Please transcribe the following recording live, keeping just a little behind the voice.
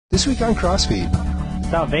This week on CrossFeed.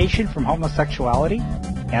 Salvation from homosexuality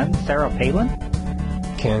and Sarah Palin.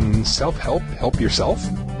 Can self-help help yourself?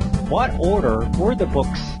 What order were the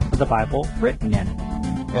books of the Bible written in?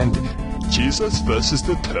 And Jesus versus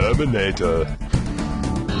the Terminator.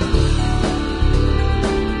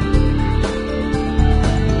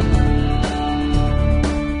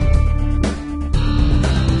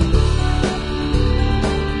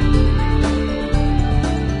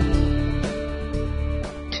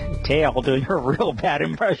 Dale doing a real bad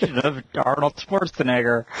impression of Arnold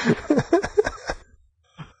Schwarzenegger.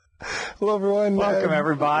 Hello, everyone. Welcome,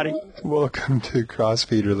 everybody. Welcome to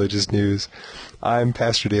CrossFeed Religious News. I'm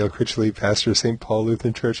Pastor Dale Critchley, pastor of St. Paul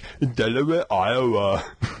Lutheran Church in Delaware, Iowa.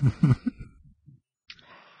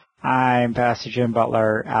 I'm Pastor Jim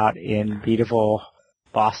Butler out in beautiful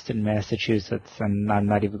Boston, Massachusetts, and I'm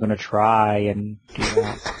not even going to try and do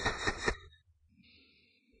that.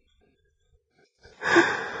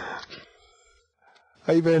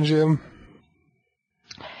 How you been, Jim?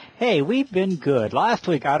 Hey, we've been good. Last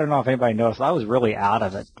week, I don't know if anybody noticed, I was really out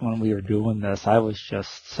of it when we were doing this. I was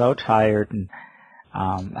just so tired, and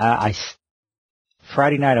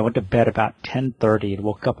Friday night I went to bed about 10:30 and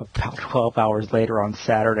woke up about 12 hours later on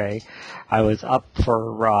Saturday. I was up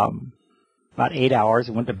for about 8 hours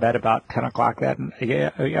and went to bed about 10 o'clock about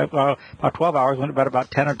 12 hours, went to bed about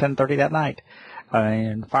 10 or 10:30 that night.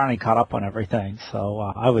 And finally caught up on everything, so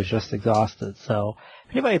I was just exhausted. So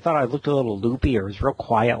if anybody thought I looked a little loopy or was real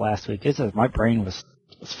quiet last week, it's just my brain was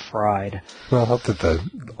fried. Well, I hope that the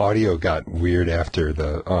audio got weird after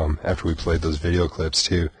we played those video clips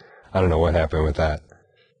too. I don't know what happened with that.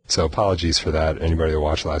 So apologies for that, anybody that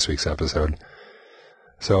watched last week's episode.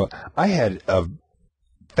 So I had a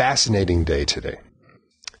fascinating day today.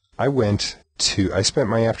 I spent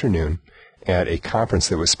my afternoon at a conference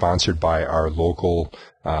that was sponsored by our local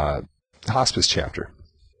hospice chapter.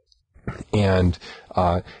 And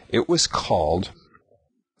it was called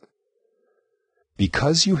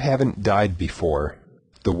Because You Haven't Died Before,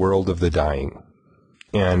 The World of the Dying.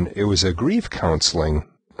 And it was a grief counseling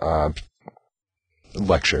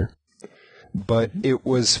lecture, but it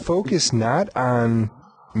was focused not on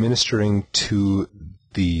ministering to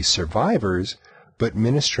the survivors, but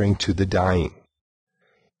ministering to the dying.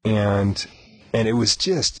 And it was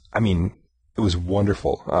just, it was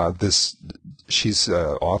wonderful. She's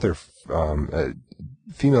an author, a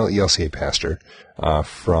female ELCA pastor,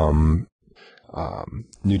 from,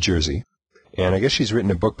 New Jersey. And I guess she's written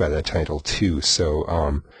a book by that title too.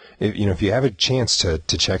 So, if you have a chance to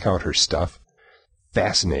check out her stuff,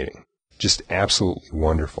 fascinating. Just absolutely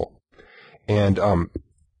wonderful. And, on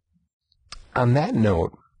that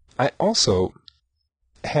note, I also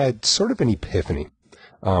had sort of an epiphany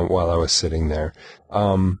while I was sitting there.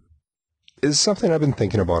 It's something I've been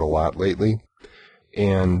thinking about a lot lately,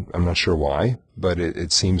 and I'm not sure why, but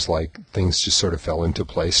it seems like things just sort of fell into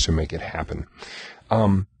place to make it happen.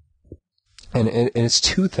 And it's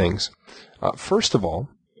two things. First of all,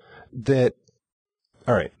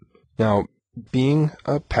 now, being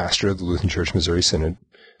a pastor of the Lutheran Church Missouri Synod,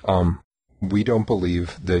 we don't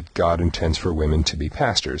believe that God intends for women to be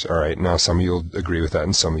pastors. All right. Now, some of you will agree with that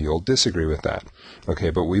and some of you will disagree with that. Okay.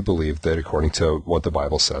 But we believe that according to what the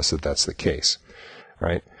Bible says, that that's the case.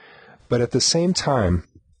 Right. But at the same time,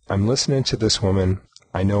 I'm listening to this woman.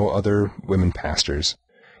 I know other women pastors,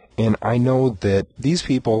 and I know that these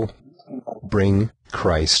people bring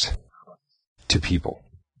Christ to people.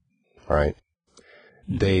 All right.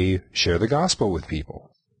 They share the gospel with people.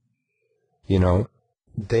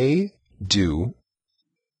 They do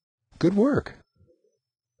good work,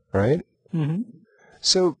 right? Mm-hmm.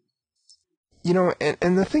 So,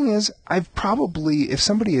 and the thing is, I've probably, if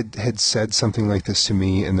somebody had said something like this to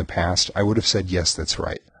me in the past, I would have said, yes, that's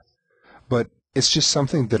right. But it's just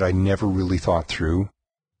something that I never really thought through.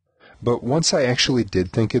 But once I actually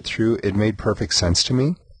did think it through, it made perfect sense to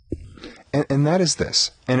me. And that is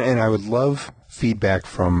this. And I would love feedback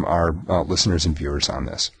from our listeners and viewers on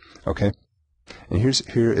this, okay? And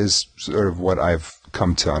here is sort of what I've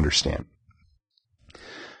come to understand.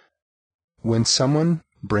 When someone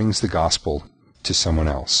brings the gospel to someone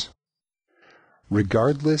else,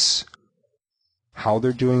 regardless how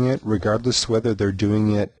they're doing it, regardless whether they're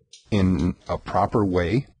doing it in a proper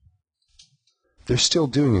way, they're still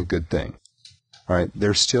doing a good thing. All right?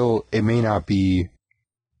 It may not be,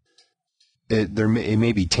 it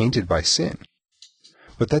may be tainted by sin.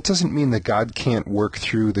 But that doesn't mean that God can't work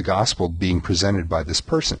through the gospel being presented by this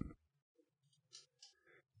person.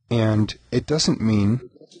 And it doesn't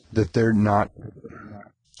mean that they're not,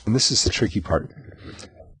 and this is the tricky part,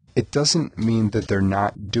 it doesn't mean that they're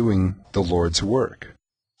not doing the Lord's work.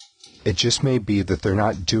 It just may be that they're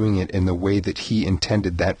not doing it in the way that he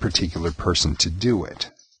intended that particular person to do it.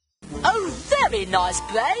 Oh, very nice,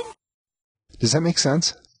 brain. Does that make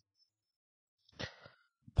sense?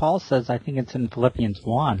 Paul says, I think it's in Philippians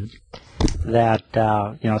 1, that,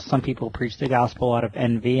 some people preach the gospel out of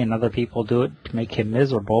envy and other people do it to make him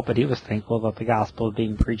miserable, but he was thankful that the gospel is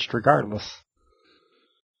being preached regardless.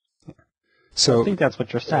 So I think that's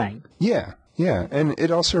what you're saying. Yeah. And it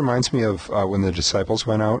also reminds me of when the disciples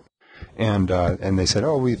went out and they said,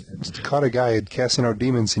 oh, we caught a guy casting out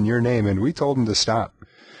demons in your name, and we told him to stop.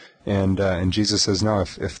 And Jesus says, no,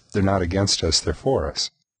 if they're not against us, they're for us.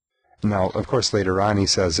 Now, of course, later on he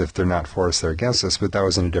says if they're not for us, they're against us, but that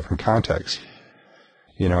was in a different context.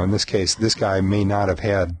 In this case, this guy may not have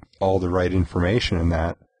had all the right information in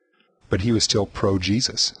that, but he was still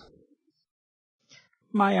pro-Jesus.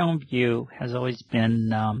 My own view has always been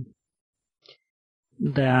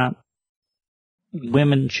that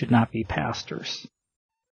women should not be pastors.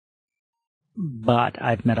 But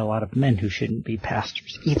I've met a lot of men who shouldn't be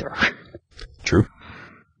pastors either. True.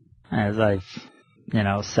 As I've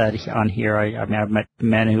said on here, I've met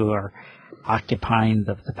men who are occupying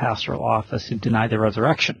the pastoral office who deny the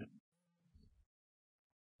resurrection.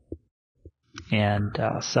 And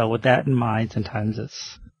so with that in mind, sometimes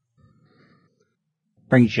it's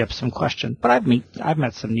brings you up some questions. But I've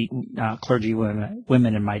met some neat clergy women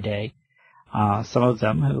in my day, some of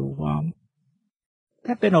them who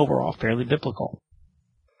have been overall fairly biblical.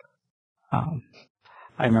 I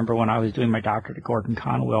remember when I was doing my doctorate at Gordon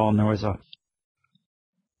Conwell, and there was a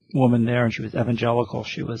woman there, and she was evangelical.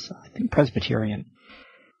 She was, I think, Presbyterian.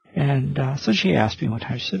 And so she asked me one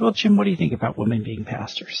time, she said, well, Jim, what do you think about women being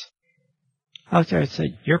pastors? I looked at her and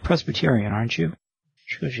said, you're Presbyterian, aren't you?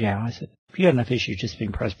 She goes, yeah. I said, you got enough issues just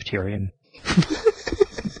being Presbyterian.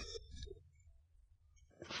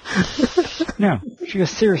 No. She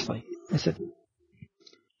goes, seriously. I said,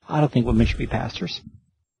 I don't think women should be pastors.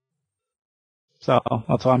 So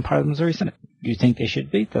that's why I'm part of the Missouri Synod. You think they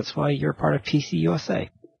should be? That's why you're part of PCUSA.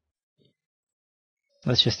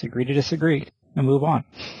 Let's just agree to disagree and move on.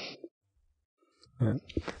 Yeah.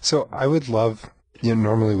 So I would love,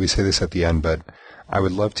 normally we say this at the end, but I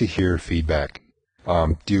would love to hear feedback.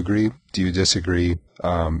 Do you agree? Do you disagree?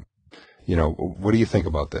 What do you think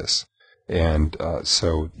about this? And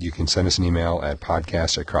so you can send us an email at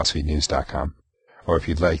podcast@crossfeednews.com. Or if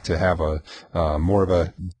you'd like to have a more of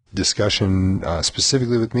a discussion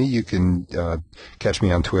specifically with me, you can catch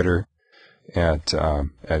me on Twitter at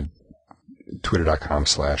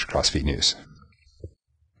twitter.com/crossfeednews.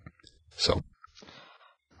 So.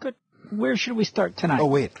 Good. Where should we start tonight? Oh,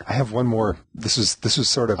 wait. I have one more. This was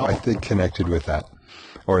sort of, I think, connected with that.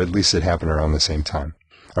 Or at least it happened around the same time.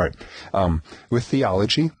 All right. With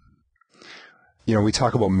theology, we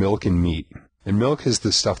talk about milk and meat. And milk is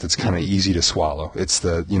the stuff that's kind of easy to swallow. It's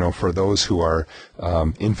the, for those who are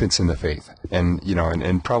infants in the faith. And,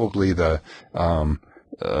 and probably the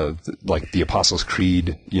like the Apostles'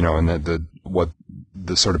 Creed, and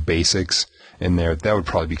the sort of basics in there, that would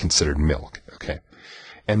probably be considered milk. Okay.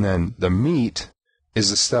 And then the meat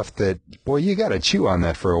is the stuff that, boy, you got to chew on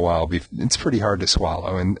that for a while. It's pretty hard to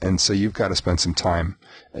swallow. And so you've got to spend some time,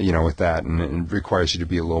 with that. And it requires you to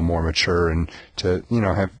be a little more mature and to,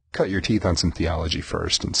 cut your teeth on some theology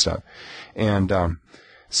first and stuff. And,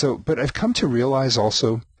 but I've come to realize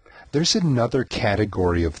also there's another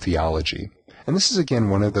category of theology. And this is, again,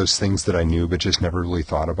 one of those things that I knew but just never really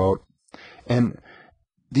thought about. And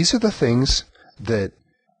these are the things that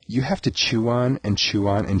you have to chew on and chew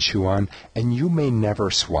on and chew on, and you may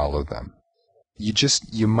never swallow them.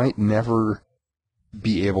 You might never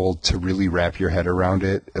be able to really wrap your head around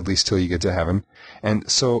it, at least till you get to heaven. And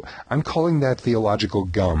so I'm calling that theological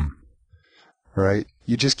gum, right?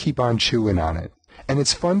 You just keep on chewing on it. And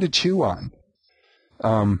it's fun to chew on.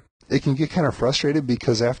 It can get kind of frustrated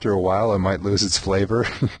because after a while it might lose its flavor.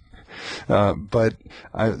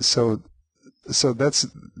 So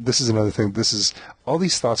this is another thing. All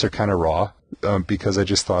these thoughts are kind of raw, because I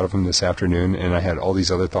just thought of them this afternoon and I had all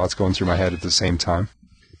these other thoughts going through my head at the same time.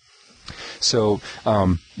 So,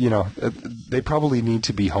 they probably need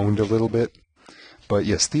to be honed a little bit, but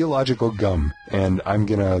yes, theological gum, and I'm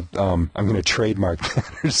gonna trademark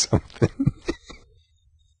that or something.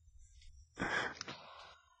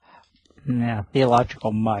 Yeah,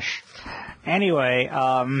 theological mush. Anyway,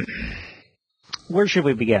 where should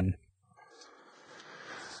we begin?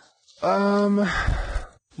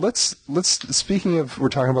 Speaking of, we're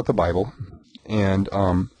talking about the Bible, and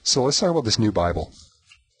so let's talk about this new Bible.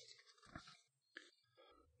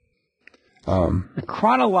 The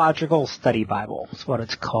Chronological Study Bible is what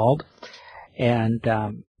it's called. And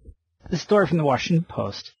the story from the Washington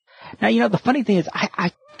Post. Now, the funny thing is,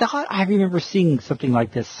 I thought I remember seeing something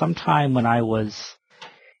like this sometime when I was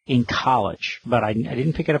in college, but I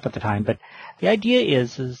didn't pick it up at the time. But the idea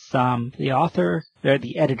is the author,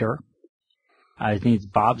 the editor, his name is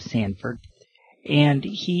Bob Sanford, and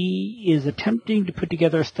he is attempting to put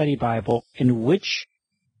together a study Bible in which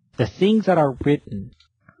the things that are written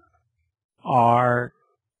are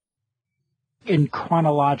in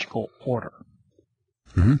chronological order.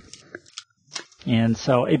 Mm-hmm. And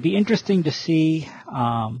so it'd be interesting to see,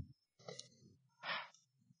 but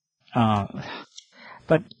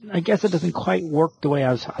I guess it doesn't quite work the way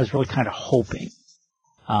I was really kind of hoping.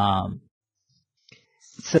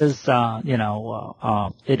 It says, it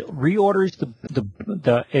reorders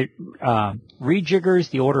it rejiggers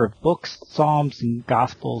the order of books, Psalms, and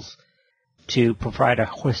Gospels to provide a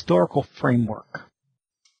historical framework.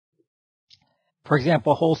 For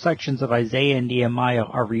example, whole sections of Isaiah and Nehemiah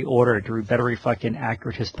are reordered to better reflect an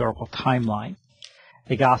accurate historical timeline.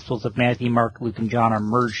 The Gospels of Matthew, Mark, Luke, and John are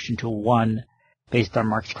merged into one based on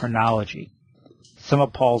Mark's chronology. Some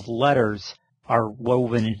of Paul's letters are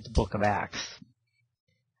woven into the book of Acts.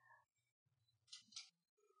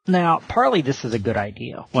 Now, partly this is a good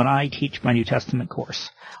idea. When I teach my New Testament course,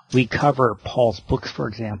 we cover Paul's books, for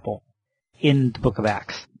example, in the book of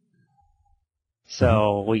Acts.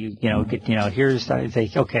 So we, here's, I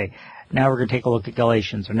say, okay, now we're going to take a look at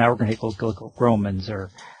Galatians, or now we're going to take a look at Romans, or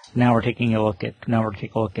now we're taking a look at 1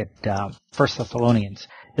 Thessalonians.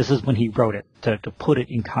 This is when he wrote it, to put it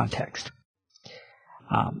in context.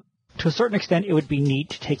 To a certain extent, it would be neat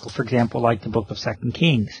to take, for example, like the book of 2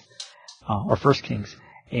 Kings, or 1 Kings,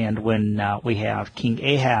 and when we have King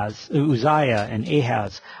Uzziah and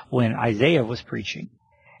Ahaz, when Isaiah was preaching.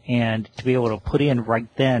 And to be able to put in right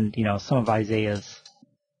then, some of Isaiah's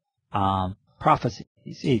prophecies.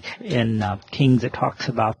 In Kings, it talks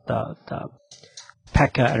about the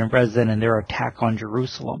Pekah and Rezin and their attack on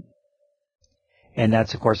Jerusalem. And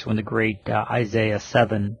that's, of course, when the great Isaiah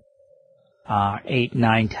 7, 8,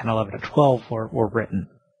 9, 10, 11, and 12 were written.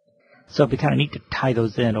 So it'd be kind of neat to tie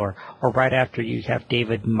those in, or right after you have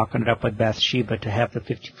David mucking it up with Bathsheba to have the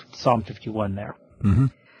Psalm 51 there. Mm-hmm.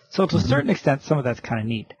 So to a certain extent, some of that's kind of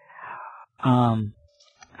neat.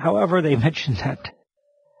 However, they mentioned that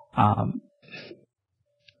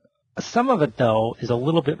some of it, though, is a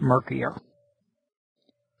little bit murkier.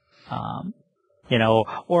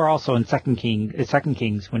 Or also in 2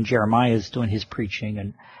 Kings, when Jeremiah is doing his preaching,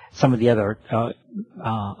 and some of the other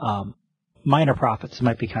minor prophets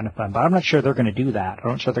might be kind of fun. But I'm not sure they're going to do that. I'm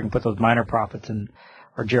not sure they're going to put those minor prophets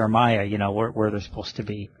or Jeremiah, where they're supposed to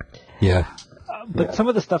be. Yeah. But some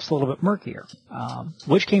of the stuff's a little bit murkier.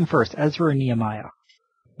 Which came first, Ezra or Nehemiah?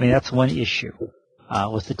 I mean, that's one issue.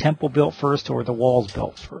 Was the temple built first, or were the walls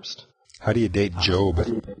built first? How do you date Job?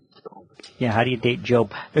 Yeah, how do you date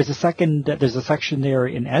Job? There's a section there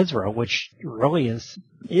in Ezra which really is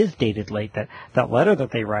dated late. That letter that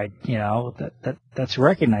they write, that's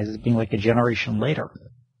recognized as being like a generation later.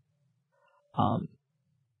 And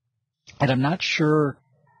I'm not sure.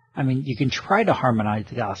 I mean, you can try to harmonize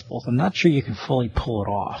the Gospels. I'm not sure you can fully pull it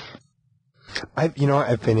off. I've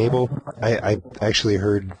been able. I actually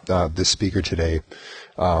heard this speaker today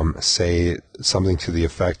say something to the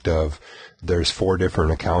effect of, there's 4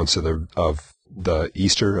 different accounts of the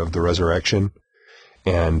Easter, of the resurrection,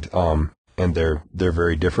 and they're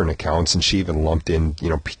very different accounts. And she even lumped in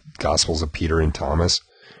Gospels of Peter and Thomas,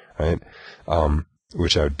 right?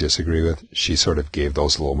 Which I would disagree with. She sort of gave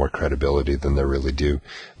those a little more credibility than they really do.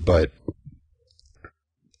 But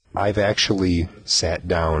I've actually sat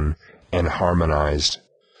down and harmonized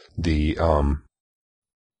the,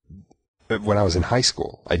 when I was in high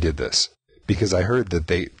school, I did this, because I heard that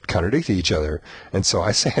they contradicted each other. And so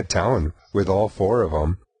I sat down with all 4 of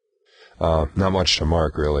them. Not much to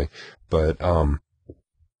mark, really, but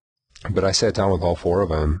I sat down with all 4 of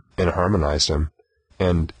them and harmonized them,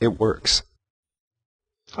 and it works.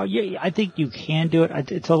 Oh, yeah, I think you can do it.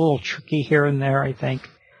 It's a little tricky here and there, I think.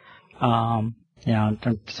 Sometimes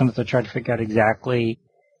I try to figure out exactly,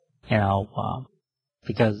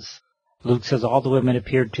 because Luke says all the women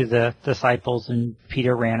appeared to the disciples and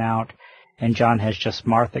Peter ran out, and John has just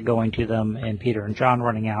Martha going to them and Peter and John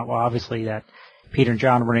running out. Well, obviously that Peter and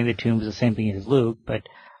John running the tomb is the same thing as Luke, but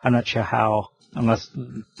I'm not sure how, unless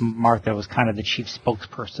Martha was kind of the chief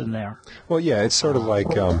spokesperson there. Well, yeah, it's sort of like,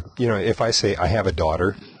 if I say I have a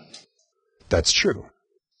daughter, that's true.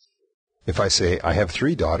 If I say I have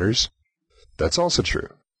 3 daughters, that's also true.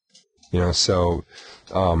 So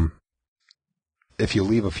if you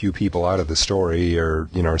leave a few people out of the story, or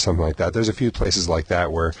something like that, there's a few places like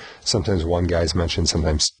that where sometimes one guy's mentioned,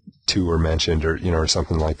 sometimes two were mentioned, or or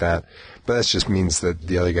something like that. But that just means that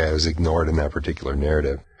the other guy was ignored in that particular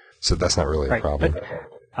narrative. So that's not really a problem.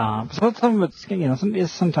 But, so some of it's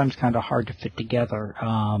is sometimes kind of hard to fit together.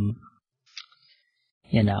 Some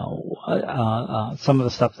of the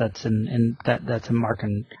stuff that's that's in Mark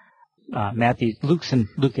and Matthew, Luke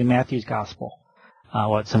and Matthew's gospel,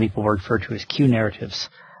 what some people refer to as Q narratives.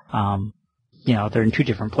 They're in two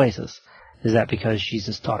different places. Is that because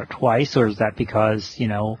Jesus taught it twice, or is that because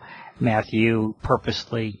Matthew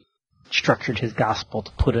purposely structured his gospel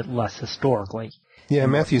to put it less historically? Yeah,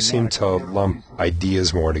 Matthew seemed to lump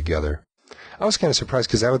ideas more together. I was kind of surprised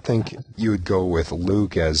because I would think you would go with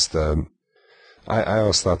Luke as the. I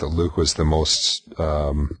always thought that Luke was the most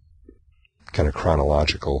kind of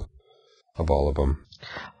chronological of all of them.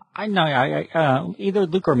 I know. Either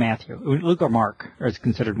Luke or Matthew, Luke or Mark, is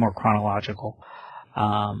considered more chronological.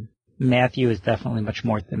 Matthew is definitely much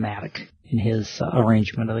more thematic in his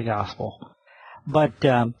arrangement of the gospel. But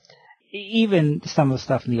even some of the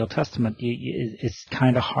stuff in the Old Testament, it's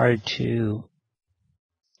kind of hard to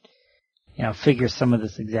figure some of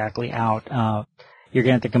this exactly out. You're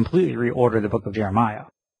going to have to completely reorder the book of Jeremiah,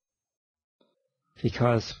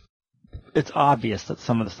 because it's obvious that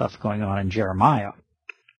some of the stuff going on in Jeremiah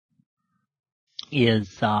is,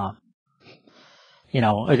 towards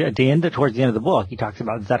the end of the book, he talks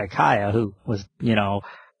about Zedekiah, who was,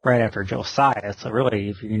 right after Josiah. So really,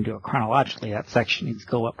 if you're going to do it chronologically, that section needs to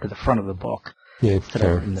go up to the front of the book. Yeah, in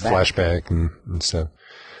the flashback and stuff.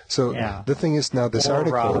 So the thing is, now this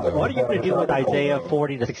article, though, what are you going to do with Isaiah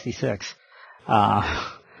 40 to 66?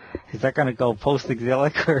 Is that going to go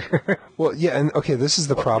post-exilic? Or? Well, yeah, and okay, this is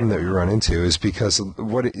the problem that we run into, is because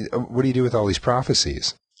what do you do with all these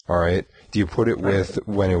prophecies? All right, do you put it with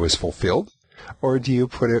when it was fulfilled, or do you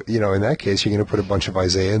put it, in that case, you're going to put a bunch of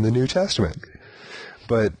Isaiah in the New Testament?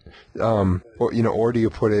 But or do you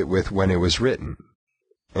put it with when it was written?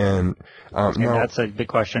 And now, that's a big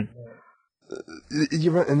question.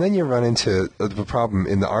 And then you run into the problem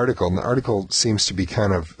in the article, and the article seems to be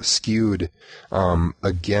kind of skewed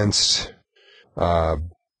against,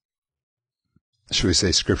 should we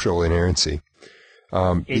say, scriptural inerrancy.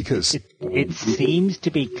 Because it seems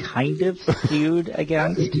to be kind of skewed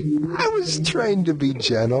against. I was trying to be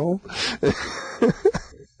gentle.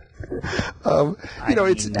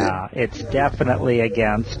 It's definitely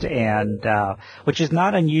against, and which is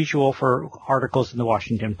not unusual for articles in the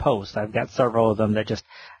Washington Post. I've got several of them that just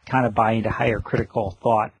kind of buy into higher critical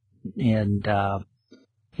thought and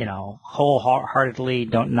wholeheartedly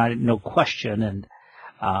no question. And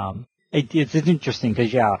it's interesting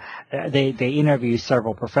because they interview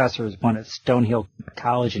several professors, one at Stonehill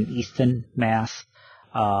College in Easton, Mass.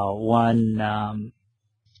 One.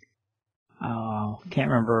 Can't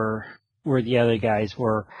remember where the other guys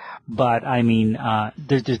were, but I mean,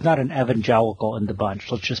 there's not an evangelical in the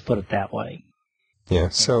bunch. Let's just put it that way. Yeah.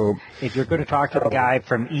 So if you're going to talk to the guy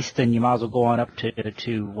from Easton, you might as well go on up to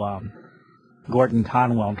Gordon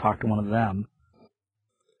Conwell and talk to one of them.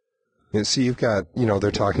 Yeah, see, you've got,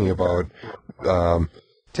 they're talking about,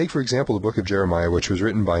 take for example the book of Jeremiah, which was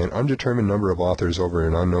written by an undetermined number of authors over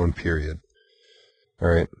an unknown period. All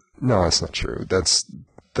right. No, that's not true. That's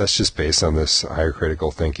just based on this higher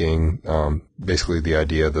critical thinking, basically the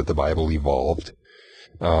idea that the Bible evolved,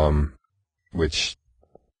 which,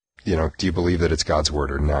 do you believe that it's God's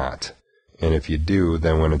word or not? And if you do,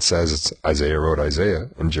 then when it says it's Isaiah wrote Isaiah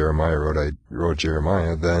and Jeremiah wrote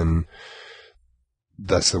Jeremiah, then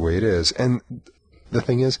that's the way it is. And the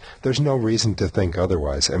thing is, there's no reason to think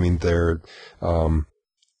otherwise. I mean,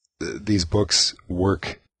 these books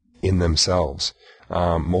work in themselves.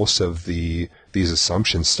 Most of these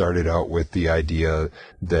assumptions started out with the idea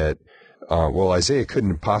that, Isaiah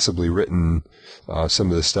couldn't have possibly written some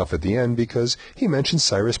of the stuff at the end because he mentioned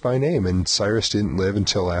Cyrus by name, and Cyrus didn't live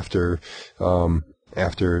until after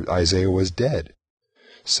Isaiah was dead.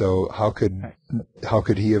 So how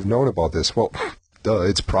could he have known about this? Well, duh,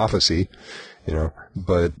 it's prophecy,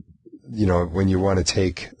 But when you want to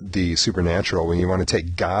take the supernatural, when you want to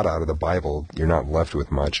take God out of the Bible, you're not left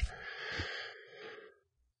with much.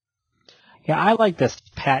 Yeah, I like this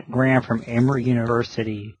Pat Graham from Emory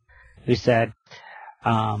University, who said,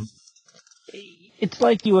 it's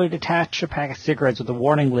like you would attach a pack of cigarettes with a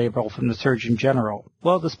warning label from the Surgeon General.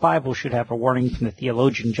 Well, this Bible should have a warning from the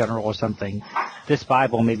Theologian General or something. This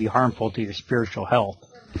Bible may be harmful to your spiritual health.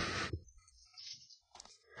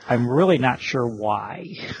 I'm really not sure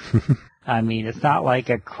why. I mean, it's not like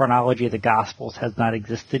a chronology of the Gospels has not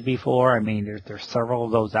existed before. I mean, there's several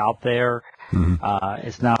of those out there. Mm-hmm.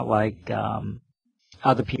 It's not like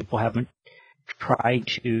other people haven't tried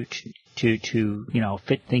to to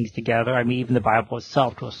fit things together. I mean, even the Bible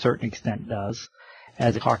itself, to a certain extent, does,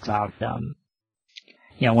 as it talks about, when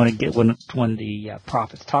the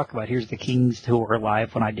prophets talk about, here's the kings who were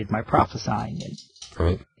alive when I did my prophesying, and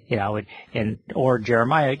Right. or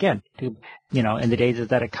Jeremiah again, in the days of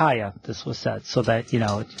Zedekiah, this was said, so that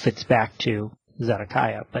it fits back to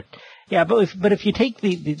Zedekiah. But if you take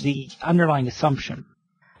the underlying assumption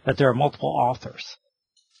that there are multiple authors,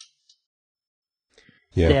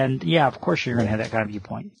 then of course you're going to have that kind of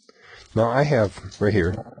viewpoint. Now I have right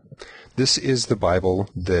here. This is the Bible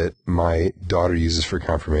that my daughter uses for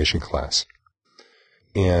confirmation class,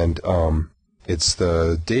 and it's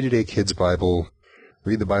the Day-to-Day Kids Bible.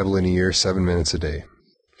 Read the Bible in a year, 7 minutes a day.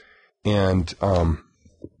 And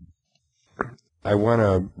I want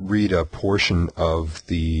to read a portion of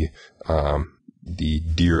the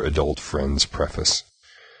Dear Adult Friends preface.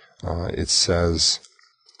 It says,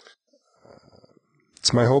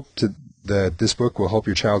 "It's my hope that this book will help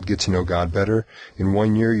your child get to know God better. In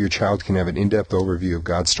 1 year, your child can have an in-depth overview of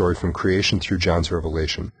God's story from creation through John's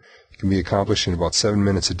Revelation. It can be accomplished in about 7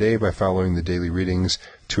 minutes a day by following the daily readings,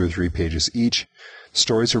 2 or 3 pages each.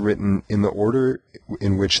 Stories are written in the order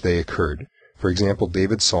in which they occurred. For example,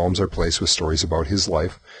 David's Psalms are placed with stories about his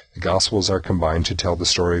life. The Gospels are combined to tell the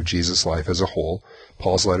story of Jesus' life as a whole.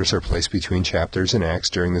 Paul's letters are placed between chapters and Acts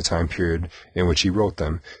during the time period in which he wrote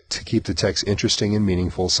them. To keep the text interesting and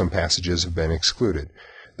meaningful, some passages have been excluded.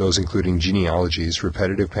 Those including genealogies,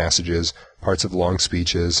 repetitive passages, parts of long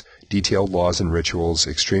speeches, detailed laws and rituals,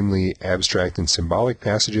 extremely abstract and symbolic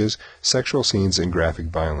passages, sexual scenes, and graphic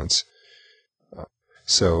violence."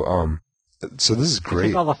 So this is great.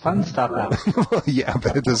 Take all the fun stuff out. Well, yeah,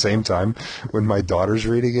 but at the same time, when my daughter's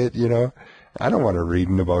reading it, I don't want her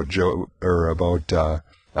reading about Joe or about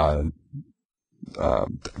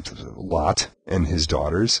Lot and his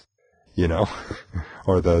daughters,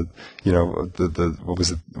 or the what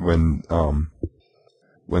was it when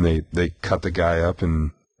they cut the guy up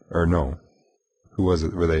who was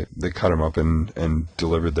it where they cut him up and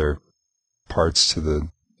delivered their parts to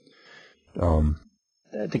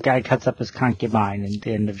the guy cuts up his concubine in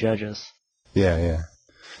the end of Judges. Yeah.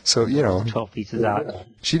 So, 12 pieces out.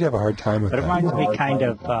 She'd have a hard time with that. But it reminds me kind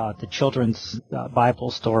of the children's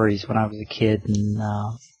Bible stories when I was a kid, and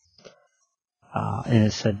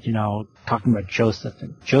it said, talking about Joseph.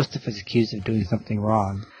 And Joseph is accused of doing something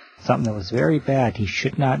wrong, something that was very bad he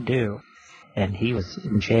should not do. And he was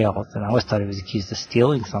in jail, and I always thought he was accused of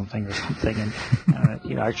stealing something or something. And,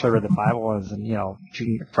 I actually read the Bible when I was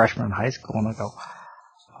junior freshman in high school, and I go,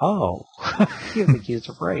 oh, he was accused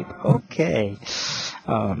of rape. Okay.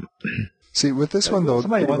 See, with this one, though,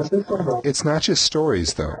 it's not just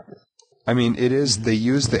stories, though. I mean, it is, they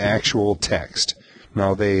use the actual text.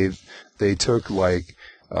 Now, they took,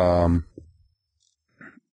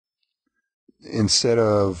 instead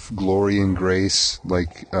of glory and grace,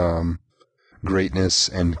 greatness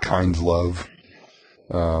and kind love,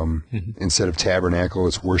 instead of tabernacle,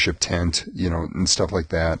 it's worship tent, and stuff like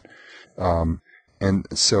that. And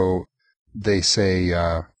so they say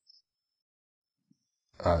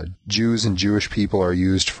Jews and Jewish people are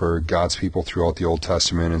used for God's people throughout the Old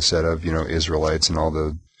Testament instead of, Israelites and all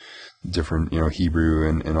the different, Hebrew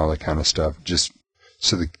and all that kind of stuff, just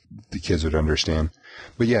so the kids would understand.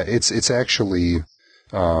 But yeah, it's actually,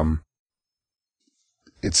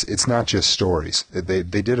 it's not just stories. They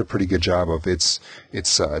did a pretty good job of it's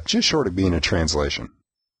just short of being a translation.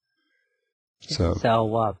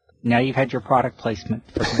 So now you've had your product placement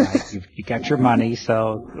for tonight. You got your money,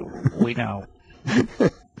 so we know.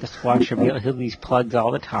 Just watch him. He'll do these plugs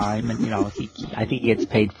all the time, and I think he gets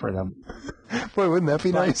paid for them. Boy, wouldn't that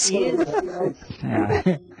be nice?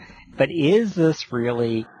 But is this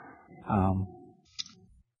really? Well,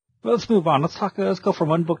 let's move on. Let's go from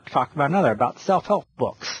one book to talk about another, about self-help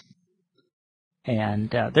books.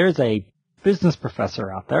 And there's a business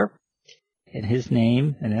professor out there, and his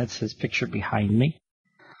name, and that's his picture behind me.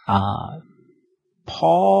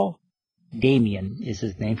 Paul Damien is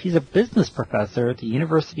his name. He's a business professor at the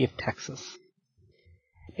University of Texas.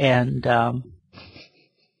 And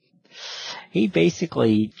he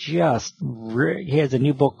basically he has a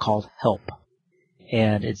new book called Help.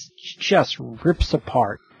 And it just rips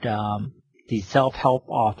apart these self-help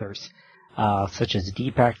authors, such as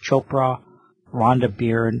Deepak Chopra, Rhonda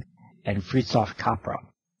Byrne, and Fritjof Capra.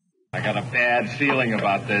 I got a bad feeling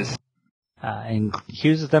about this. And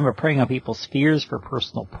accuses them of preying on people's fears for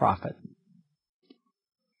personal profit.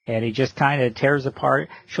 And he just kind of tears apart,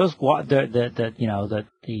 shows what the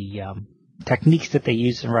techniques that they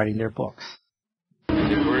use in writing their books.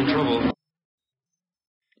 We're in trouble.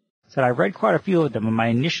 Said, I read quite a few of them, and my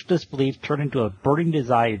initial disbelief turned into a burning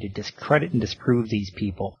desire to discredit and disprove these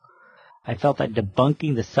people. I felt that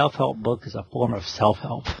debunking the self-help book is a form of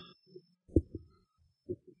self-help.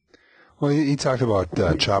 Well, he talked about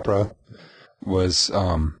Chopra was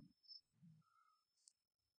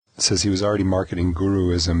says he was already marketing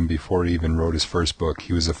Guruism before he even wrote his first book.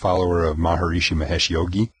 He was a follower of Maharishi Mahesh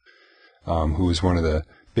Yogi, who was one of the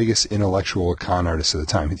biggest intellectual con artists of the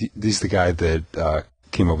time. He's the guy that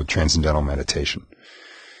came up with transcendental meditation.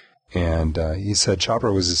 And he said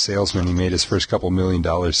Chopra was a salesman. He made his first couple $1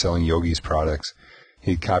 million selling yogis products.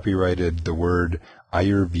 He copyrighted the word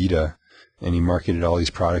Ayurveda, and he marketed all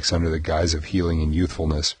these products under the guise of healing and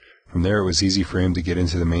youthfulness. From there, it was easy for him to get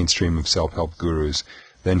into the mainstream of self-help gurus.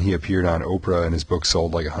 Then he appeared on Oprah, and his book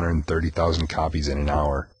sold like 130,000 copies in an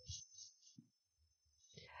hour.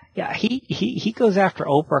 Yeah, he goes after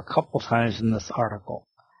Oprah a couple times in this article.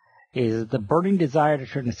 Is the burning desire to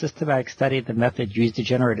turn a systematic study of the method used to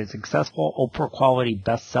generate a successful Oprah-quality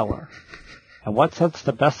bestseller. And what sets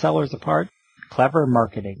the bestsellers apart? Clever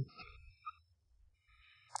marketing.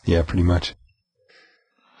 Yeah, pretty much.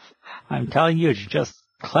 I'm telling you, it's just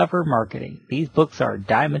clever marketing. These books are a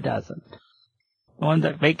dime a dozen. The ones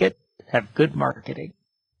that make it have good marketing.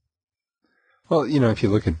 Well, if you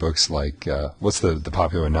look at books like, what's the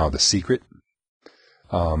popular one now, The Secret?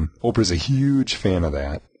 Oprah's a huge fan of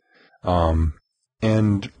that.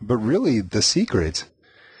 But really, The Secret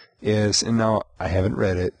is, and now I haven't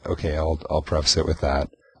read it. Okay, I'll preface it with that.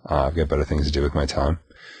 I've got better things to do with my time.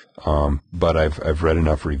 But I've read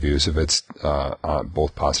enough reviews of it,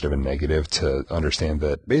 both positive and negative, to understand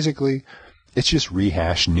that basically it's just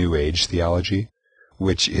rehashed New Age theology,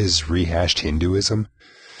 which is rehashed Hinduism.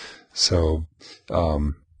 So,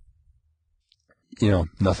 nothing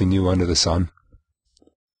new under the sun.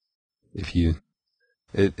 Of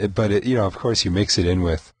course you mix it in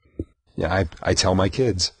with, I tell my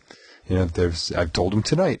kids, I've told them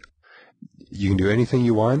tonight, you can do anything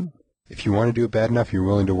you want. If you want to do it bad enough, you're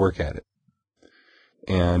willing to work at it.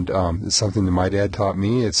 And, it's something that my dad taught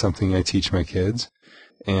me. It's something I teach my kids.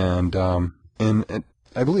 And I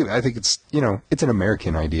think it's, it's an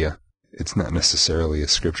American idea. It's not necessarily a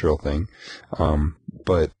scriptural thing.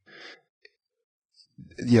 But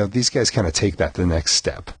these guys kind of take that to the next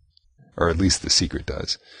step, or at least The Secret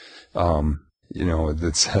does.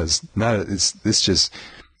 That says, it's just,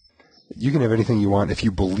 you can have anything you want if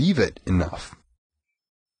you believe it enough.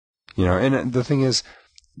 And the thing is,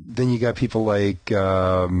 then you got people like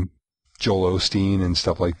Joel Osteen and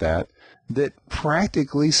stuff like that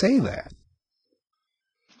practically say that.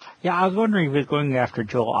 Yeah, I was wondering if he was going after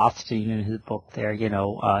Joel Osteen in his book there,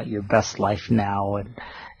 Your Best Life Now, and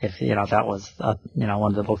if, that was,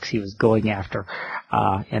 one of the books he was going after.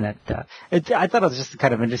 I thought it was just a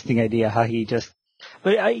kind of interesting idea how he just,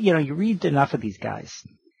 but, you read enough of these guys,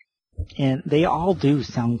 and they all do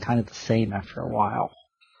sound kind of the same after a while.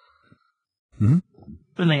 Mm-hmm.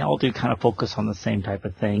 And they all do kind of focus on the same type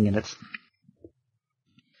of thing,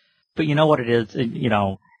 but you know what it is?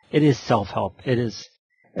 It is self-help.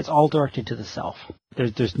 It's all directed to the self.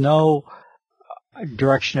 There's no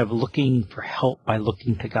direction of looking for help by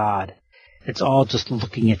looking to God. It's all just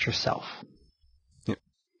looking at yourself. Yep.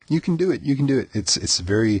 You can do it. It's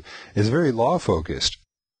very law focused.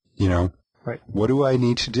 Right. What do I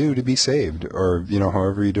need to do to be saved? Or,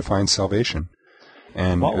 however you define salvation.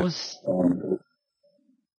 And what was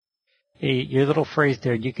your little phrase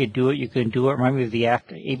there? You can do it. Remind me of the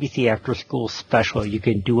ABC After School special. You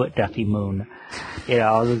can do it, Duffy Moon.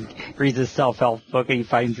 Reads a self-help book and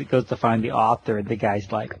he goes to find the author, and the guy's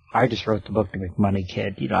like, "I just wrote the book to make money,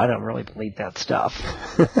 kid. I don't really believe that stuff."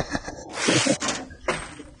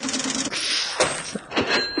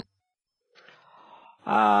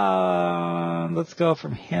 Let's go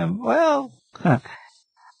from him. Well,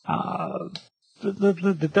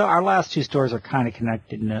 our last two stories are kind of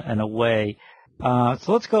connected in a way. So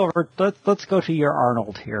let's go to your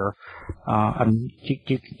Arnold here.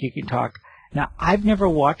 You can talk. Now, I've never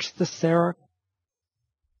watched the Sarah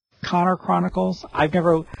Connor Chronicles. I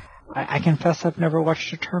confess I've never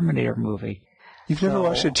watched a Terminator movie. You've never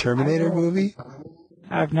watched a Terminator movie?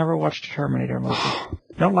 I've never watched a Terminator movie.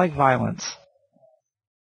 Don't like violence.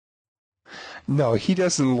 No, he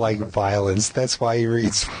doesn't like violence. That's why he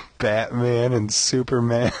reads Batman and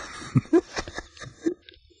Superman.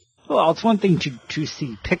 Well, it's one thing to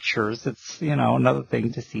see pictures. It's, another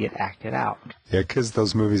thing to see it acted out. Yeah, because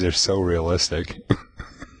those movies are so realistic.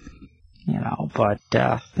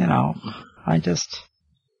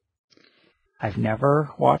 I've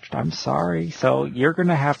never watched. I'm sorry. So you're going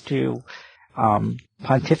to have to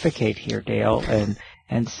pontificate here, Dale,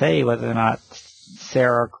 and say whether or not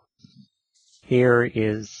Sarah here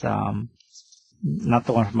is not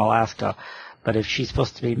the one from Alaska, but if she's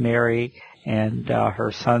supposed to be Mary and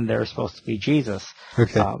her son there is supposed to be Jesus.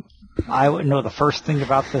 Okay. I wouldn't know the first thing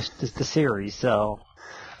about the series, so.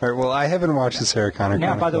 All right, well, I haven't watched the Sarah Connor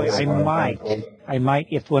Now, by the way, Chronicles. I might,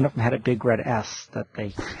 if one of them had a big red S that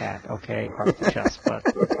they had, okay, across the chest, but.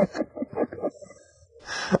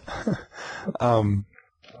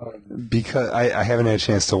 Because I haven't had a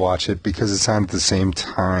chance to watch it because it's on at the same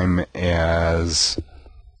time as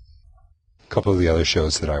a couple of the other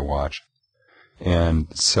shows that I watch. And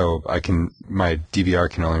so my DVR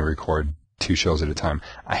can only record 2 shows at a time.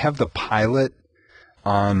 I have the pilot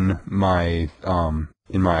on my,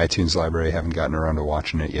 in my iTunes library. I haven't gotten around to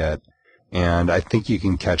watching it yet. And I think you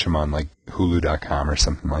can catch them on like Hulu.com or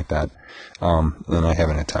something like that. And I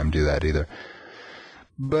haven't had time to do that either.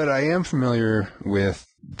 But I am familiar with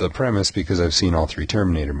the premise because I've seen all 3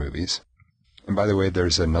 Terminator movies. And by the way,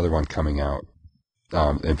 there's another one coming out.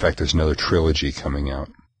 In fact, there's another trilogy coming out.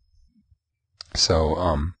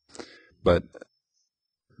 So, but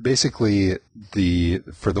basically,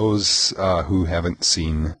 for those who haven't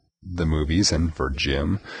seen the movies, and for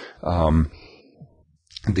Jim,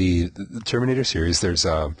 the Terminator series, there's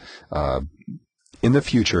in the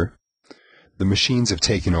future, the machines have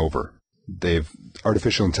taken over.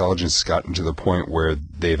 Artificial intelligence has gotten to the point where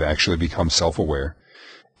they've actually become self-aware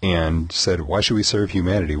and said, why should we serve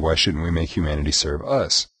humanity? Why shouldn't we make humanity serve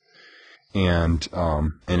us? And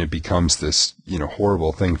it becomes this,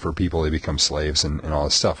 horrible thing for people. They become slaves and all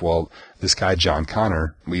this stuff. Well, this guy, John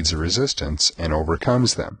Connor, leads a resistance and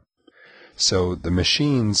overcomes them. So the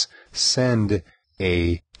machines send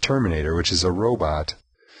a Terminator, which is a robot,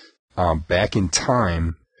 back in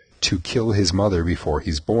time to kill his mother before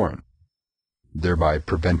he's born, thereby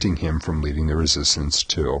preventing him from leading the resistance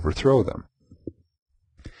to overthrow them.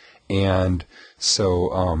 And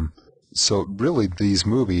so really these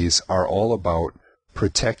movies are all about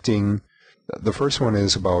protecting. The first one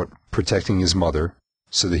is about protecting his mother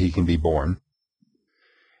so that he can be born.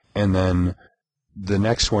 And then the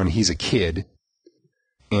next one, he's a kid,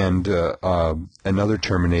 and another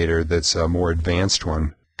Terminator that's a more advanced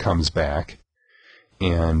one comes back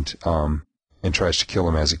and tries to kill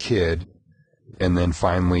him as a kid. And then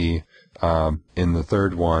finally, in the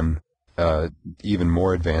third one, even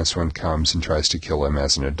more advanced one comes and tries to kill him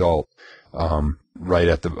as an adult, right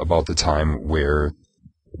at about the time where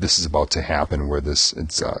this is about to happen, where it's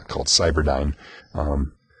called Cyberdyne.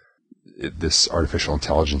 This artificial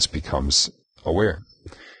intelligence becomes aware,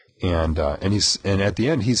 and at the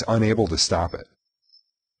end he's unable to stop it,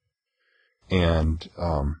 and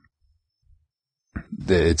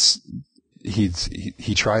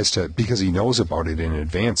he tries to, because he knows about it in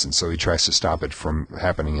advance, and so he tries to stop it from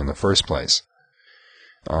happening in the first place.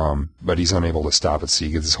 But he's unable to stop it, so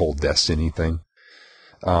you get this whole destiny thing.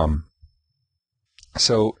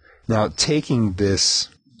 So now taking this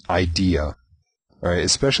idea, right,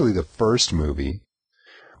 especially the first movie,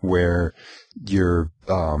 where you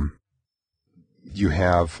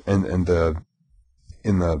have in the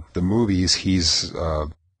movies he's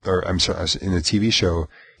I'm sorry, in the TV show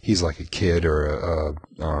he's like a kid or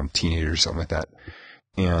a teenager or something like that,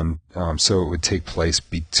 and so it would take place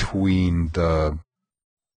between the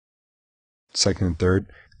second and third.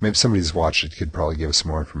 Maybe somebody who's watched it could probably give us some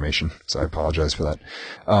more information, so I apologize for that.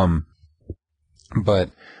 But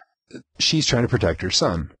she's trying to protect her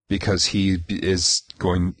son because he's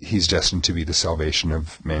destined to be the salvation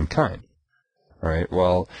of mankind. All right.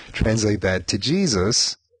 Well, translate that to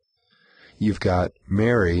Jesus. You've got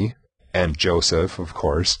Mary and Joseph, of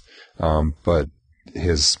course, but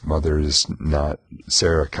his mother is not,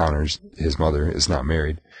 Sarah Connor's, his mother is not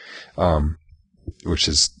married, which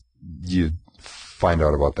is, you find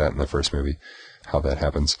out about that in the first movie, how that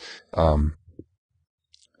happens.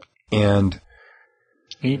 And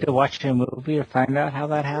you need to watch the movie to find out how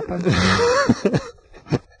that happened?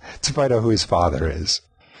 To find out who his father is.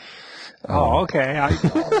 Okay.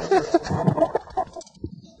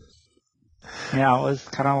 Yeah, it was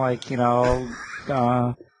kind of like,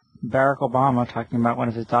 Barack Obama talking about one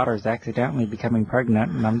of his daughters accidentally becoming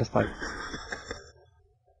pregnant, and I'm just like,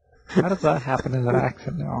 how does that happen as an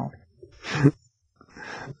accident?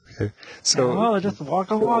 Okay. So, just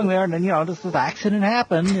walk along there, and then, just this accident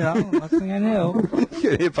happened, next thing I knew.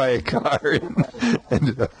 Get hit by a car and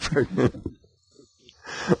ended up pregnant.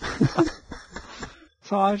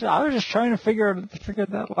 So I was just trying to figure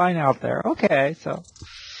that line out there. Okay, so.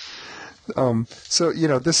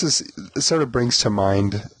 This sort of brings to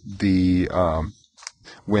mind the,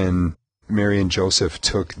 when Mary and Joseph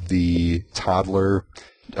took the toddler,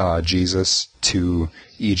 Jesus to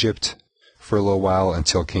Egypt for a little while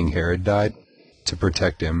until King Herod died. to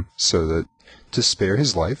protect him, to spare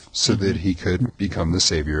his life, so that he could become the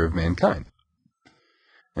savior of mankind.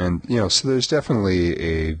 And so there's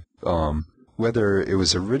definitely whether it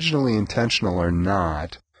was originally intentional or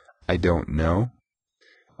not, I don't know.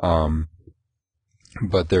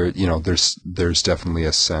 But there's definitely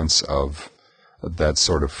a sense of that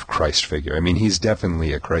sort of Christ figure. I mean, he's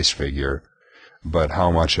definitely a Christ figure, but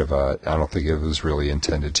how much of I don't think it was really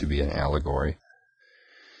intended to be an allegory.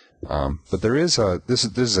 But there is this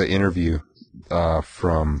is an interview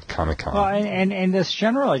from Comic-Con. Well, and this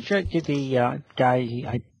general, the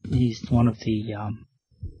guy, he's one of the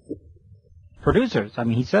producers. I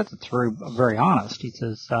mean, he says it's very honest. He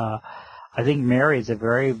says, I think Mary is a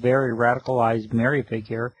very, very radicalized Mary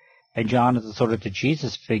figure, and John is a sort of the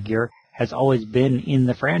Jesus figure, has always been in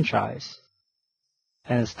the franchise.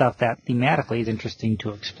 And it's stuff that thematically is interesting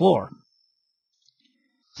to explore.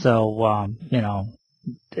 So,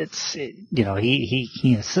 he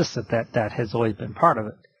insists that has always been part of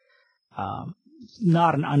it.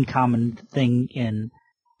 Not an uncommon thing in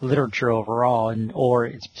literature overall, or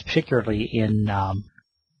it's particularly in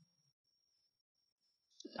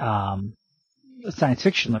science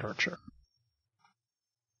fiction literature.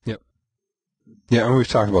 Yep. Yeah, and we've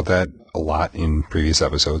talked about that a lot in previous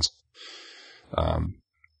episodes.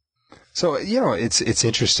 So it's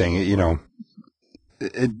interesting.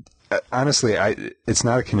 Honestly, it's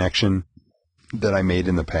not a connection that I made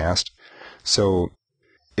in the past. So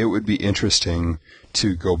it would be interesting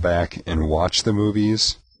to go back and watch the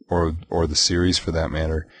movies or the series for that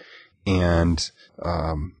matter, and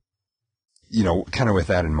kind of with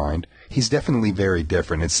that in mind. He's definitely very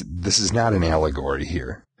different. This is not an allegory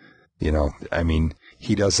here. I mean,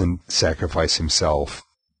 he doesn't sacrifice himself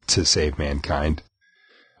to save mankind.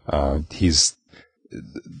 He's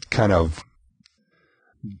kind of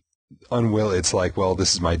unwilling. It's like, well,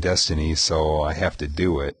 this is my destiny, so I have to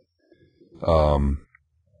do it.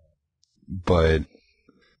 But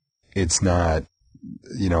it's not,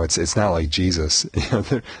 it's not like Jesus.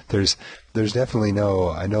 There's definitely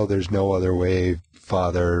I know there's no other way,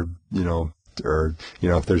 Father, or,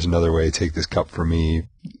 if there's another way, take this cup from me,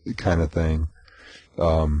 kind of thing.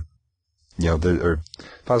 Or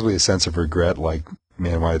possibly a sense of regret, like,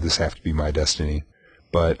 man, why did this have to be my destiny?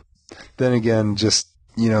 But then again, just,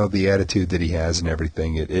 the attitude that he has and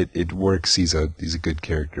everything, it works. He's a good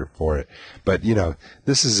character for it. But,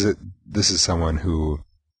 this is someone who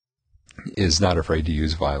is not afraid to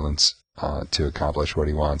use violence, to accomplish what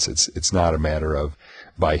he wants. It's not a matter of,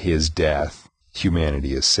 by his death,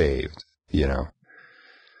 humanity is saved,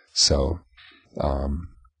 So,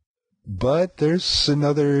 but there's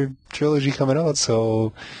another trilogy coming out,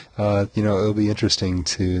 so, it'll be interesting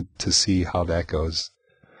to see how that goes.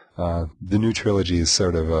 The new trilogy is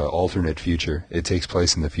sort of an alternate future. It takes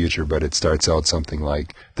place in the future, but it starts out something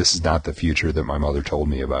like, this is not the future that my mother told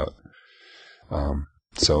me about.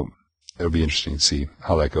 So it'll be interesting to see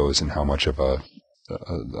how that goes and how much of a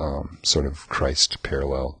sort of Christ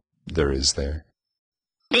parallel there is there.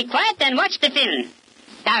 Be quiet and watch the film.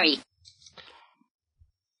 Sorry.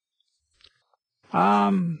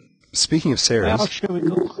 Speaking of Sarah's. Well, should we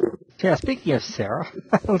go? Yeah, speaking of Sarah,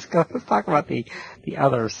 let's talk about the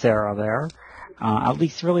other Sarah there. At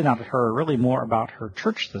least really not her, really more about her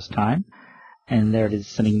church this time. And there it is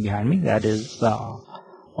sitting behind me. That is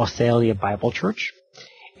Australia Bible Church.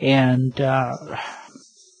 And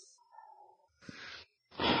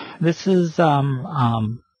this is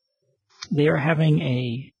they are having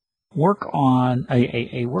a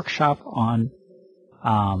workshop on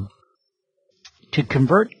to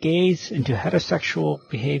convert gays into heterosexual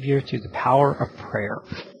behavior through the power of prayer.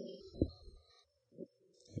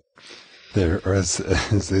 There, or as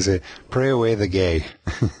they say, pray away the gay.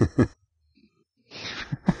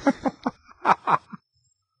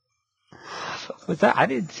 Was that? I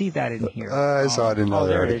didn't see that in here. I saw it in another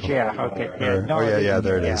there article. It is. Yeah. Okay. Yeah. No,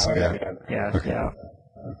 there it is. Yeah. Yeah. Okay. Yeah.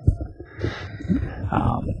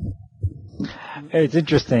 It's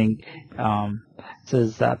interesting. It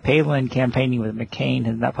says Palin campaigning with McCain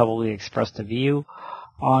has not publicly expressed a view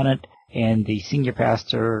on it, and the senior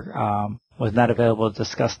pastor was not available to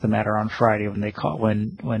discuss the matter on Friday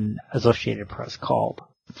when Associated Press called.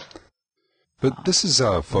 But this is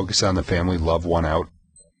focused on the Family Love One Out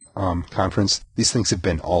conference. These things have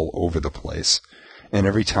been all over the place, and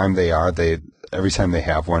every time they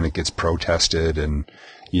have one, it gets protested, and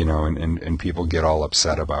and people get all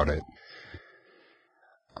upset about it.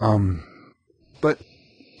 But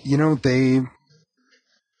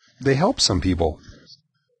they help some people.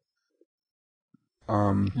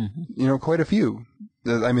 Quite a few.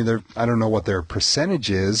 I mean, I don't know what their percentage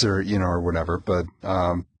is, or or whatever, but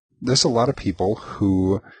there's a lot of people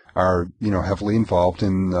who are, heavily involved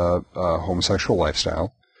in the homosexual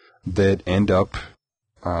lifestyle that end up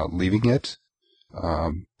leaving it.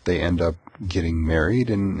 They end up getting married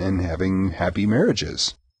and having happy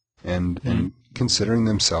marriages and considering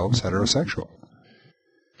themselves heterosexual.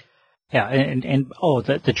 Yeah, and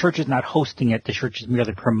the church is not hosting it. The church is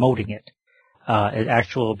merely promoting it. It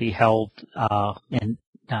actually will be held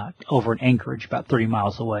over in Anchorage, about 30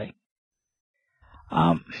 miles away.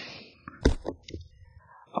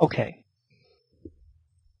 Okay.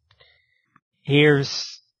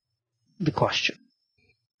 Here's the question.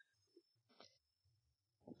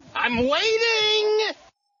 I'm waiting!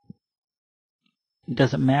 It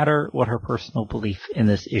doesn't matter what her personal belief in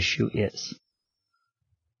this issue is,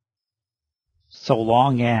 so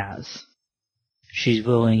long as she's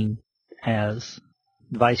willing, as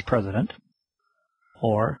vice president,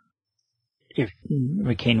 or if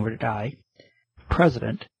McCain were to die,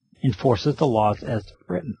 president enforces the laws as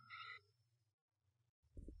written.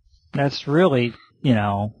 That's really,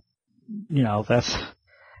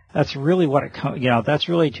 that's really what it, that's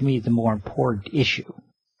really to me the more important issue.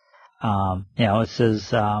 It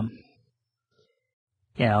says,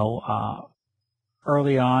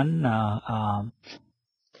 early on,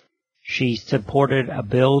 she supported a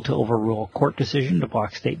bill to overrule a court decision to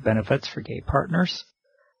block state benefits for gay partners.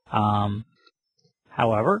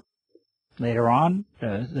 However, later on,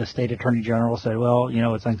 the state attorney general said, well,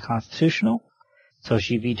 it's unconstitutional, so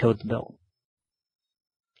she vetoed the bill.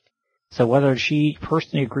 So whether she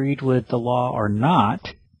personally agreed with the law or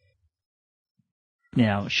not,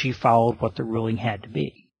 she followed what the ruling had to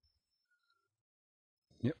be.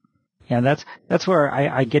 Yep. And that's where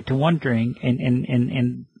I get to wondering,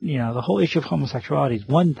 and the whole issue of homosexuality is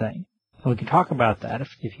one thing. And we can talk about that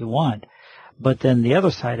if you want. But then the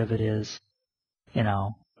other side of it is,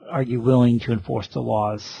 are you willing to enforce the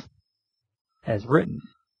laws as written?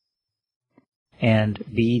 And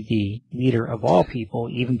be the leader of all people,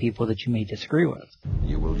 even people that you may disagree with.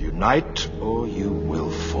 You will unite or you will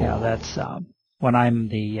fall. That's, when I'm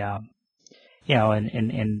the, I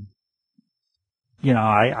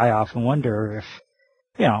often wonder if,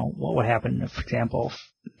 what would happen if, for example,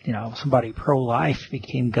 if, somebody pro-life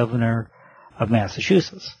became governor of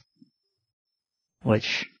Massachusetts,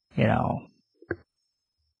 which, the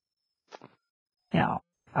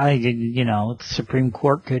Supreme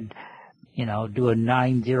Court could, do a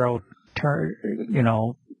 9-0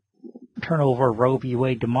 turnover Roe v.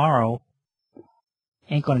 Wade tomorrow.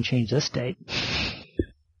 Ain't going to change this state.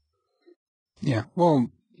 Yeah, well,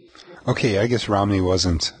 okay, I guess Romney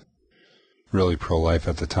wasn't really pro-life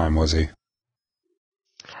at the time, was he?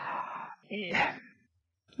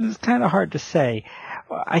 It's kind of hard to say.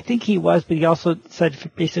 I think he was, but he also said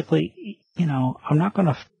basically, I'm not going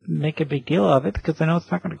to make a big deal of it because I know it's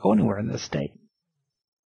not going to go anywhere in this state.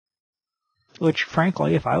 Which,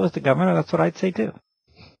 frankly, if I was the governor, that's what I'd say too.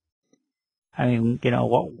 I mean,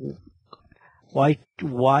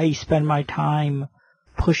 why spend my time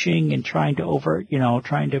pushing and trying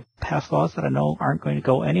to pass laws that I know aren't going to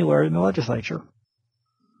go anywhere in the legislature?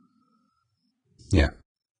 Yeah.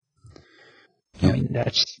 I mean,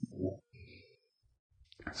 that's...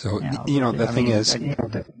 So, the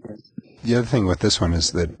other thing with this one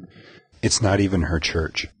is that it's not even her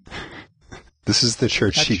church. This is the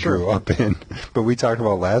church she grew up in. But we talked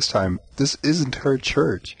about last time, this isn't her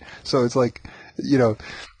church. So it's like,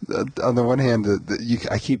 on the one hand,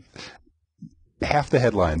 I keep, half the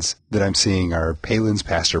headlines that I'm seeing are Palin's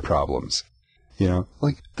pastor problems.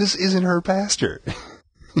 This isn't her pastor.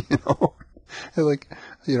 Like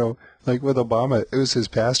with Obama, it was his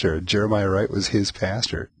pastor. Jeremiah Wright was his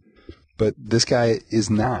pastor. But this guy is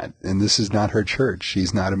not, and this is not her church.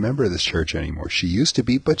 She's not a member of this church anymore. She used to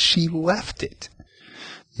be, but she left it,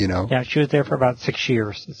 Yeah, she was there for about 6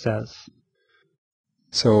 years, it says.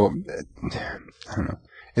 So, I don't know.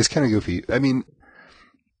 It's kind of goofy. I mean,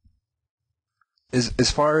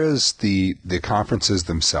 as far as the conferences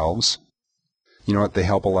themselves, you know what? They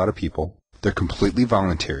help a lot of people. They're completely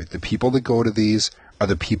voluntary. The people that go to these are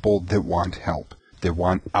the people that want help. They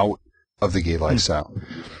want out of the gay lifestyle.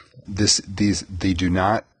 They do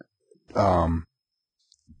not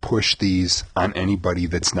push these on anybody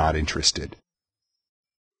that's not interested.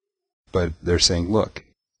 But they're saying, look,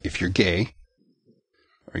 if you're gay,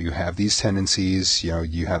 or you have these tendencies,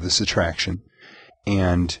 you have this attraction,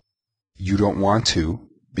 and you don't want to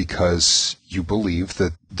because you believe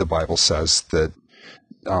that the Bible says that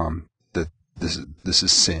that this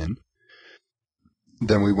is sin,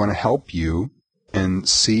 then we want to help you and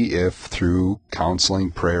see if through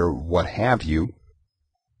counseling, prayer, what have you,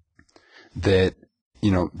 that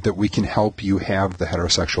that we can help you have the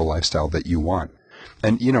heterosexual lifestyle that you want.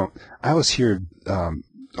 And, I always hear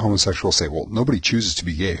homosexuals say, well, nobody chooses to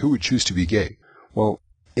be gay. Who would choose to be gay? Well,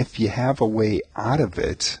 if you have a way out of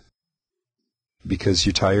it, because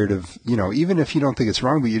you're tired of, even if you don't think it's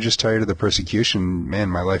wrong, but you're just tired of the persecution, man,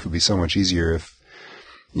 my life would be so much easier if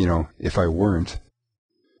I weren't.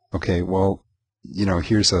 Okay, well,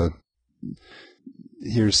 here's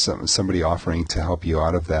somebody offering to help you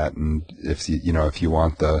out of that, and if you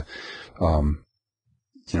want the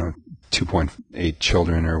 2.8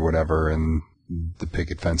 children or whatever, and the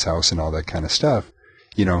picket fence house and all that kind of stuff,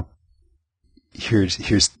 here's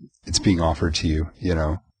it's being offered to you,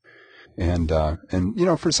 and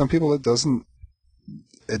for some people it doesn't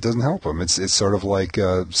help them. It's sort of like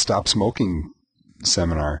a stop smoking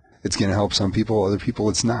seminar. It's going to help some people, other people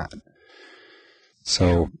it's not.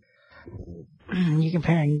 So you're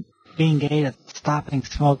comparing being gay to stopping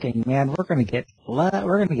smoking, man. We're gonna get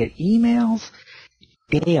emails.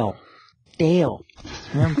 Dale,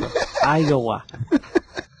 remember Iowa?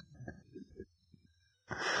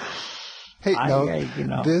 Hey,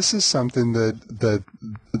 this is something that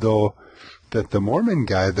the Mormon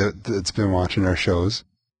guy that's been watching our shows.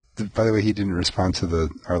 By the way, he didn't respond to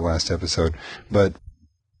our last episode, but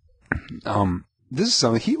this is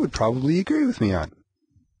something he would probably agree with me on.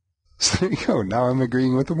 So there you go. Now I'm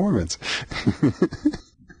agreeing with the Mormons.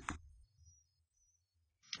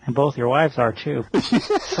 And both your wives are, too.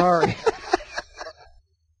 Sorry.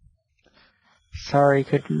 Sorry,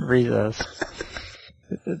 couldn't resist.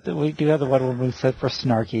 We do have the one woman who said for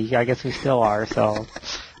snarky. I guess we still are, so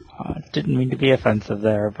didn't mean to be offensive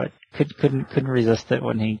there, but couldn't resist it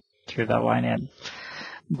when he threw that line in.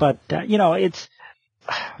 But, it's...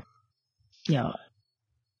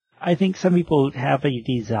 I think some people have a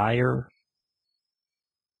desire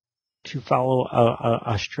to follow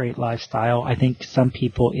a straight lifestyle. I think some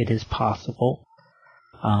people it is possible.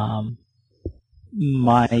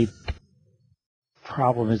 My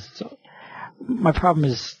problem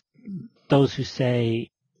is those who say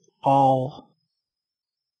all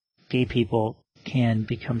gay people can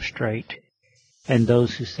become straight, and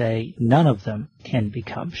those who say none of them can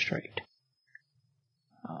become straight.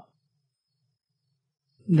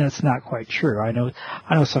 That's not quite true. I know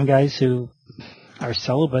some guys who are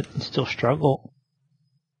celibate and still struggle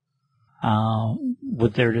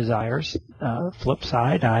with their desires. Flip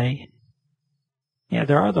side,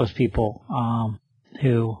 there are those people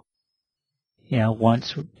who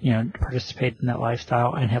once participated in that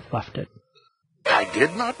lifestyle and have left it. I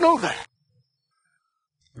did not know that.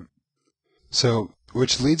 So,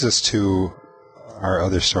 which leads us to our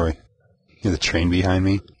other story. The train behind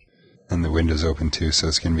me. And the window's open too, so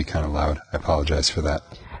it's going to be kind of loud. I apologize for that.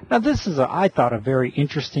 Now, this is, I thought, a very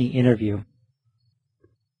interesting interview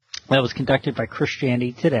that was conducted by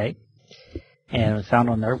Christianity Today, and it was found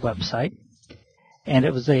on their website. And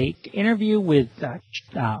it was an interview with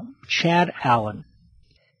Chad Allen.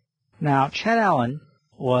 Now, Chad Allen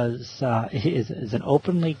is an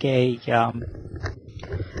openly gay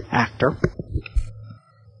actor.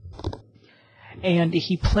 And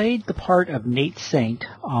he played the part of Nate Saint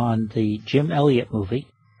on the Jim Elliott movie,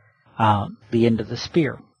 The End of the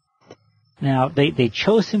Spear. Now, they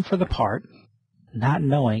chose him for the part, not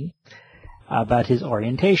knowing about his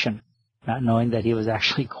orientation, not knowing that he was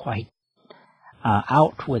actually quite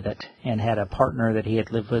out with it and had a partner that he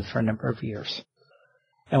had lived with for a number of years.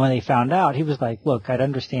 And when they found out, he was like, look, I'd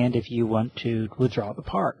understand if you want to withdraw the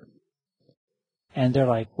part. And they're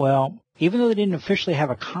like, well, even though they didn't officially have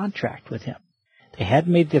a contract with him, they had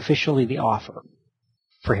made officially the offer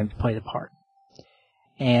for him to play the part.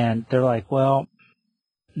 And they're like, well,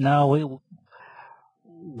 no,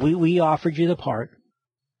 we offered you the part.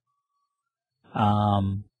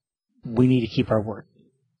 We need to keep our word.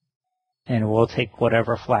 And we'll take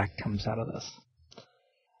whatever flack comes out of this.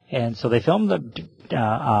 And so they filmed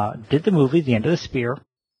did the movie, The End of the Spear.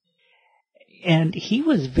 And he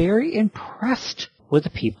was very impressed with the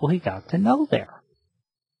people he got to know there.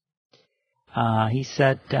 He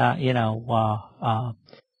said, he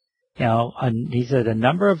said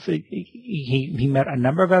he met a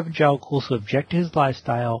number of evangelicals who object to his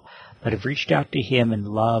lifestyle, but have reached out to him in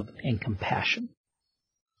love and compassion.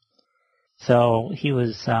 So he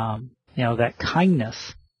was, that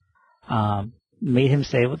kindness made him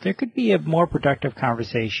say, well, there could be a more productive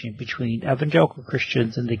conversation between evangelical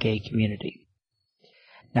Christians and the gay community.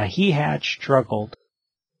 Now, he had struggled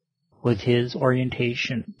with his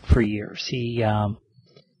orientation for years. He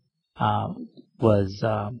was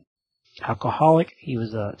alcoholic. He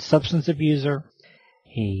was a substance abuser.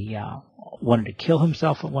 He wanted to kill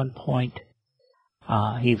himself at one point.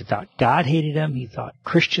 He thought God hated him. He thought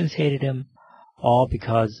Christians hated him, all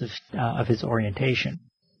because of his orientation.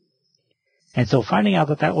 And so finding out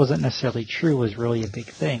that that wasn't necessarily true was really a big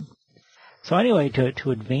thing. So anyway,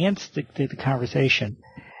 to advance the conversation,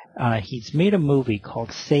 he's made a movie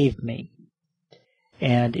called Save Me.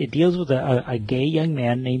 And it deals with a gay young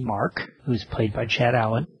man named Mark, who's played by Chad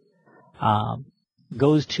Allen,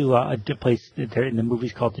 goes to a place in the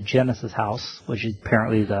movie's called the Genesis House, which is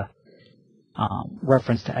apparently the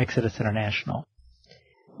reference to Exodus International,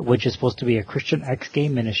 which is supposed to be a Christian ex-gay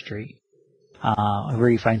ministry, where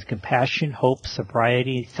he finds compassion, hope,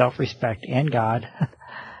 sobriety, self-respect, and God.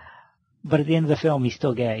 But at the end of the film, he's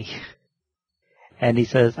still gay. And he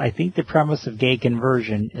says, I think the premise of gay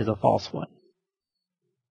conversion is a false one.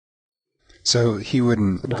 So he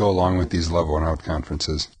wouldn't go along with these love one out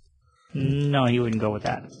conferences? No, he wouldn't go with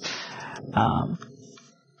that.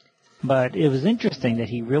 But it was interesting that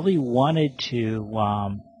he really wanted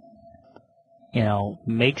to,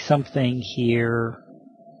 make something here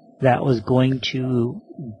that was going to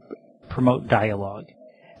promote dialogue.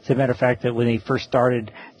 As a matter of fact, that when they first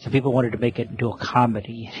started, some people wanted to make it into a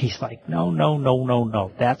comedy. And he's like, no,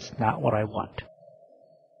 that's not what I want.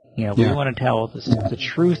 We want to tell the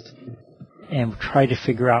truth and try to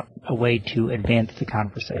figure out a way to advance the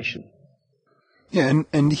conversation. Yeah,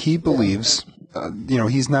 and he believes,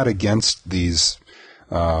 he's not against these,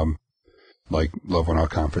 like love one out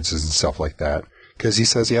conferences and stuff like that. Because he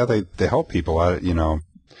says, yeah, they help people. I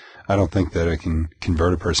don't think that it can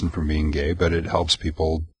convert a person from being gay, but it helps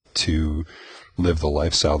people to live the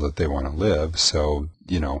lifestyle that they want to live. So,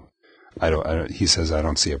 he says, I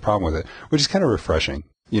don't see a problem with it, which is kind of refreshing.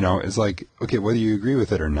 It's like, okay, whether you agree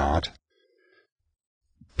with it or not,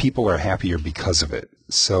 people are happier because of it.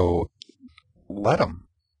 So let them,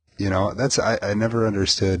 I never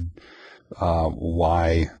understood,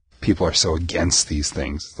 why people are so against these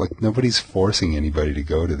things. Like, nobody's forcing anybody to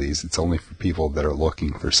go to these. It's only for people that are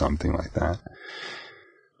looking for something like that.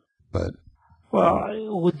 But,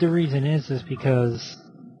 well, what the reason is because,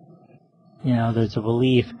 there's a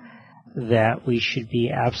belief that we should be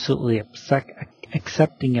absolutely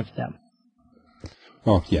accepting of them.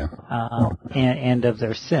 Well, yeah. And of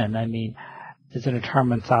their sin. I mean, there's an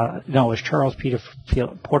atonement thought, it was Charles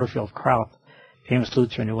Porterfield Kraut, famous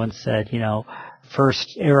Lutheran, who once said,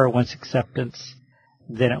 first error wants acceptance,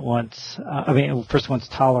 then it wants, first wants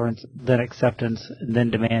tolerance, then acceptance, and then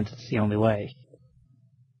demands it's the only way.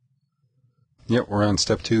 Yep, we're on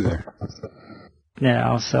step 2 there.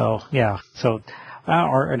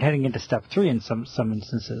 Or heading into step 3 in some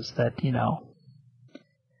instances that,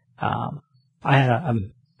 I had a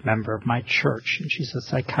member of my church, and she's a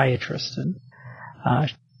psychiatrist, and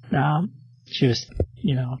she was,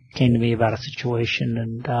 came to me about a situation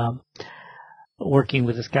and working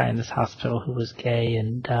with this guy in this hospital who was gay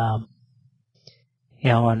and,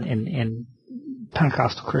 and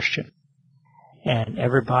Pentecostal Christian. And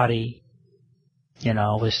everybody,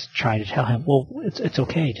 was trying to tell him, well, it's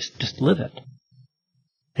okay, just live it.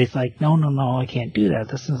 He's like, no, I can't do that.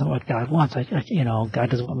 This isn't what God wants. God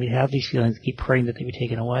doesn't want me to have these feelings. Keep praying that they be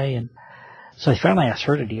taken away. And so I finally asked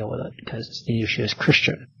her to deal with it because they knew she was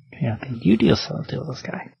Christian. Can you deal with this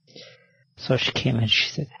guy? So she came in. She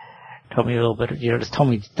said, told me a little bit. Just told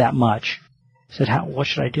me that much. Said, what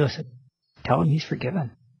should I do? I said, tell him he's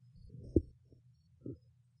forgiven.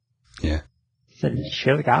 Yeah. Said,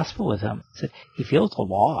 share the gospel with him. Said, he feels the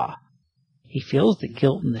law. He feels the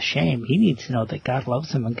guilt and the shame. He needs to know that God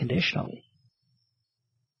loves him unconditionally.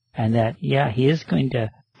 And that, he is going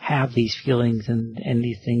to have these feelings and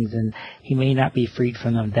these things, and he may not be freed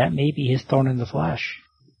from them. That may be his thorn in the flesh.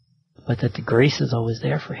 But that the grace is always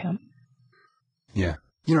there for him. Yeah.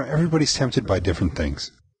 Everybody's tempted by different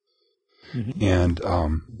things. Mm-hmm. And,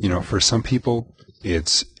 for some people,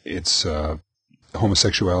 it's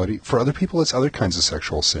homosexuality. For other people, it's other kinds of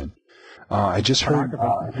sexual sin. I just heard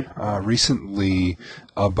recently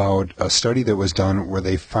about a study that was done where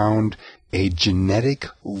they found a genetic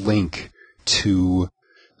link to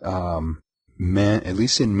men, at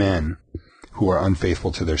least in men, who are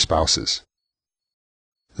unfaithful to their spouses.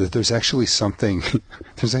 That there's actually something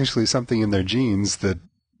in their genes that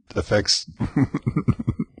affects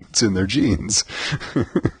it's in their genes.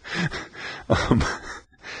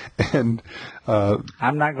 And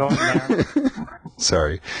I'm not going there.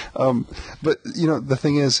 Sorry. But, the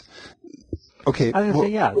thing is, okay. I was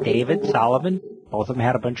going to say, David, Solomon, both of them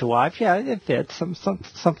had a bunch of wives. Yeah, it fits.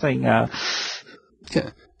 Something. Yeah.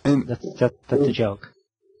 And that's a joke.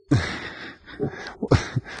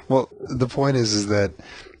 Well, the point is that,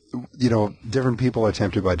 different people are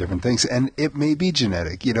tempted by different things, and it may be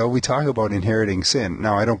genetic. We talk about inheriting sin.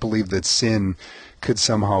 Now, I don't believe that sin could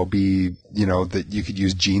somehow be, that you could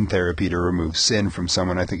use gene therapy to remove sin from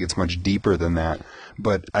someone. I think it's much deeper than that.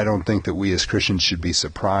 But I don't think that we as Christians should be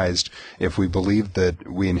surprised if we believe that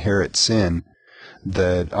we inherit sin,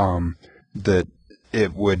 that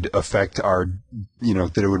it would affect our,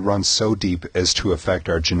 that it would run so deep as to affect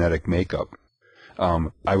our genetic makeup.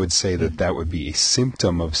 I would say that would be a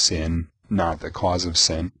symptom of sin, not the cause of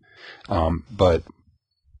sin. But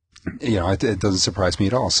it doesn't surprise me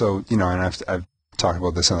at all. So, and I've talked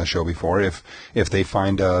about this on the show before. If they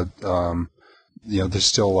find there's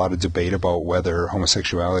still a lot of debate about whether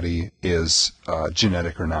homosexuality is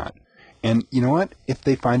genetic or not. And you know what? If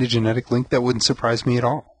they find a genetic link, that wouldn't surprise me at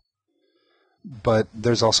all. But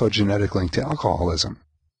there's also a genetic link to alcoholism.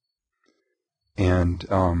 And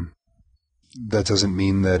that doesn't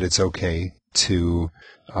mean that it's okay to,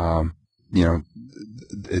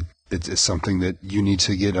 it's something that you need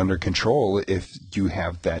to get under control if you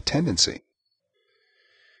have that tendency.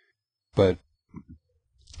 But,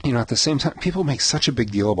 at the same time, people make such a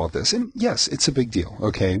big deal about this. And yes, it's a big deal,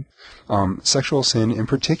 okay? Sexual sin in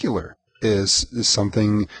particular is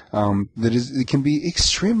something it can be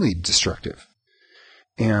extremely destructive.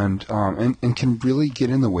 And can really get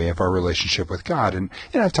in the way of our relationship with God. And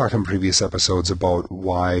I've talked in previous episodes about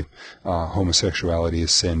why homosexuality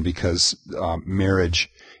is sin, because marriage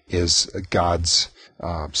is God's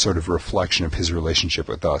sort of reflection of His relationship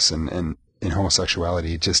with us. And in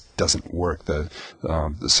homosexuality, it just doesn't work. The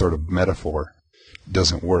sort of metaphor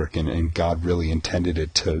doesn't work, and God really intended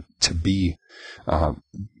it to be, a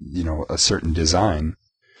certain design,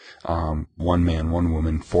 one man, one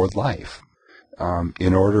woman for life.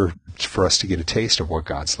 In order for us to get a taste of what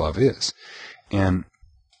God's love is. And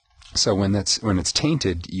so when it's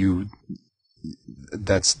tainted,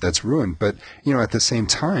 that's ruined. But, at the same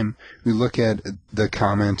time, we look at the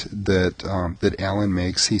comment that Alan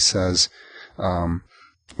makes. He says,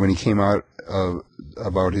 when he came out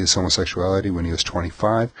about his homosexuality when he was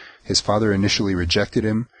 25, his father initially rejected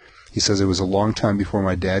him. He says, it was a long time before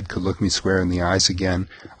my dad could look me square in the eyes again.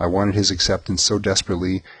 I wanted his acceptance so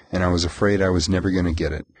desperately, and I was afraid I was never going to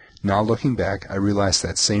get it. Now looking back, I realize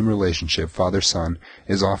that same relationship, father-son,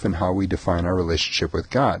 is often how we define our relationship with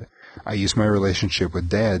God. I use my relationship with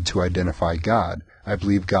Dad to identify God. I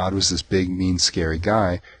believe God was this big, mean, scary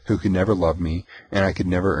guy who could never love me, and I could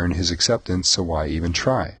never earn his acceptance, so why even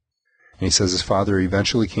try? And he says his father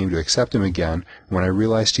eventually came to accept him again. When I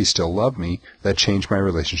realized he still loved me, that changed my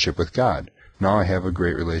relationship with God. Now I have a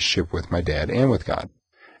great relationship with my dad and with God.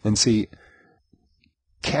 And see,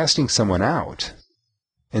 casting someone out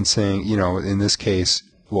and saying, in this case,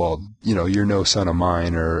 well, you're no son of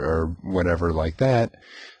mine or whatever like that,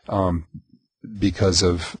 because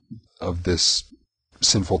of this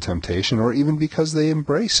sinful temptation, or even because they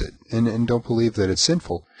embrace it and don't believe that it's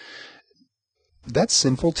sinful. That's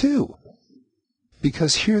sinful too.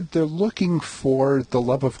 Because here they're looking for the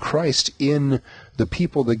love of Christ in the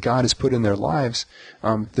people that God has put in their lives,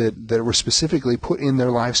 that were specifically put in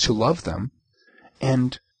their lives to love them.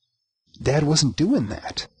 And Dad wasn't doing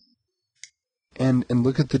that. And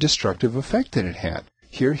look at the destructive effect that it had.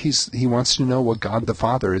 Here he wants to know what God the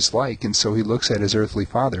Father is like, and so he looks at his earthly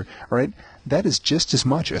father. All right, that is just as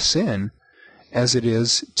much a sin as it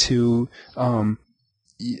is to, to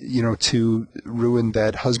ruin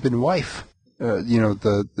that husband-wife.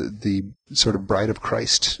 The sort of bride of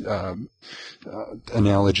Christ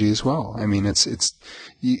analogy as well. I mean, it's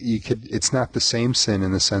not the same sin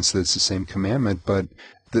in the sense that it's the same commandment, but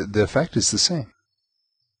the effect is the same.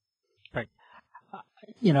 Right.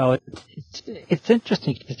 It's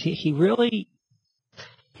interesting because he really,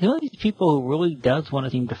 he's one of these people who really does want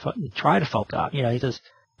to seem to try to fault God. He says,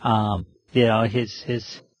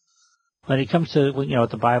 his when it comes to,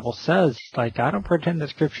 what the Bible says, he's like, I don't pretend the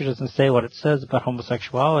Scripture doesn't say what it says about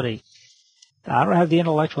homosexuality. I don't have the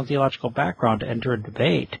intellectual and theological background to enter a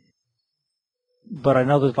debate. But I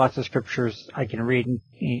know there's lots of Scriptures I can read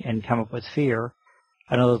and come up with fear.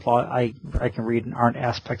 I know there's a lot I can read and aren't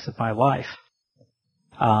aspects of my life.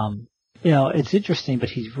 It's interesting,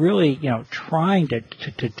 but he's really, trying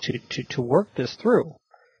to work this through.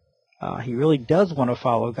 He really does want to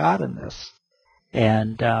follow God in this.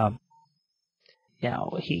 And, I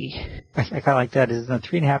kind of like that is in the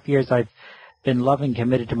 3.5 years I've been loving,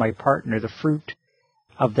 committed to my partner. The fruit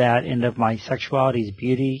of that and of my sexuality is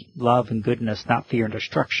beauty, love, and goodness, not fear and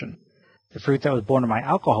destruction. The fruit that was born of my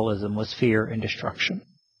alcoholism was fear and destruction.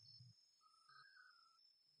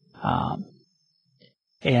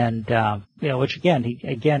 Which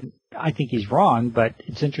again, I think he's wrong, but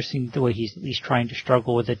it's interesting the way he's at least trying to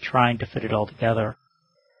struggle with it, trying to fit it all together.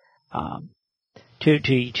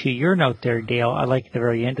 To your note there, Dale, I like the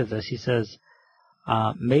very end of this. He says,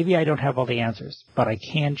 maybe I don't have all the answers, but I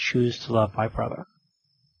can choose to love my brother.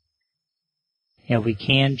 And we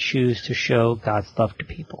can choose to show God's love to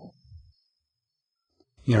people.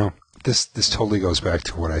 You know, this totally goes back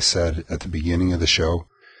to what I said at the beginning of the show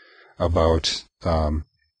about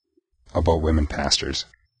women pastors,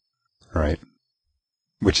 right?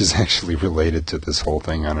 Which is actually related to this whole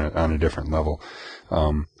thing on a different level.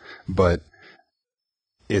 But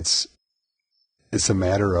it's a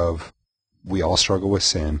matter of we all struggle with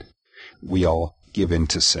sin. We all give in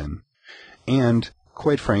to sin. And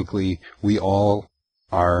quite frankly, we all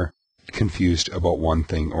are confused about one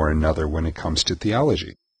thing or another when it comes to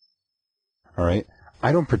theology. All right?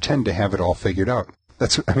 I don't pretend to have it all figured out.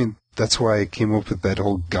 That's why I came up with that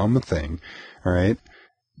whole gum thing. All right?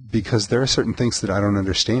 Because there are certain things that I don't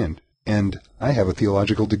understand. And I have a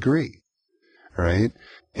theological degree. All right?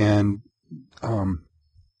 And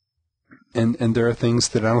there are things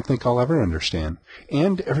that I don't think I'll ever understand.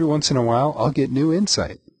 And every once in a while, I'll get new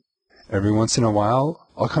insight. Every once in a while,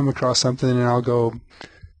 I'll come across something and I'll go,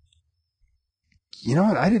 you know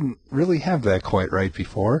what, I didn't really have that quite right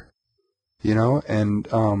before. You know, and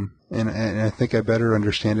I think I better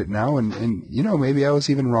understand it now, and you know, maybe I was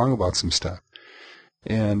even wrong about some stuff.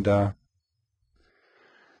 And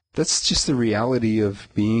that's just the reality of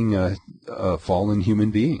being a fallen human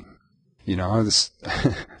being. You know, it's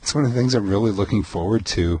one of the things I'm really looking forward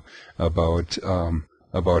to about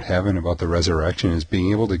heaven, about the resurrection, is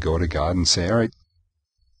being able to go to God and say, all right,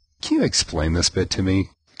 can you explain this bit to me?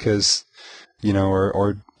 Because, you know,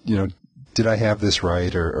 or you know, did I have this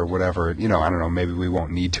right, or whatever? You know, I don't know, maybe we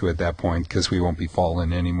won't need to at that point because we won't be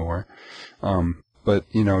fallen anymore. But,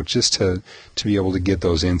 you know, just to be able to get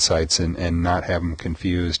those insights and not have them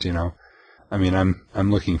confused, you know. I mean,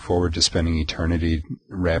 I'm looking forward to spending eternity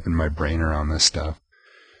wrapping my brain around this stuff.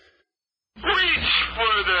 Reach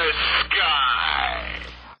for the sky!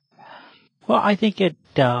 Well, I think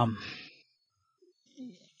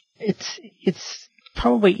it's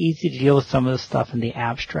probably easy to deal with some of this stuff in the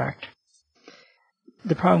abstract.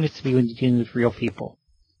 The problem is to be when you're dealing with real people.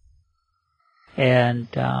 And,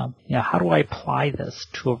 you know, how do I apply this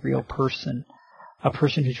to a real person, a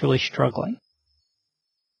person who's really struggling?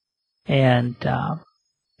 And,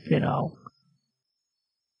 you know,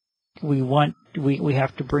 we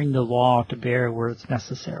have to bring the law to bear where it's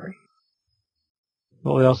necessary.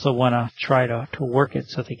 But we also want to try to work it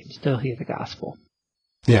so they can still hear the gospel.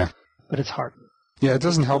 Yeah. But it's hard. Yeah, it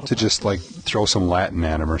doesn't help to just, like, throw some Latin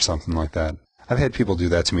at them or something like that. I've had people do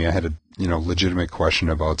that to me. I had a, you know, legitimate question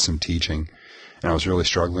about some teaching, and I was really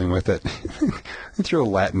struggling with it. They threw a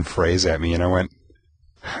Latin phrase at me, and I went,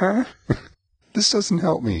 huh? This doesn't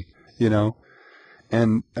help me, you know?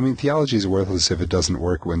 And, I mean, theology is worthless if it doesn't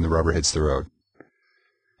work when the rubber hits the road.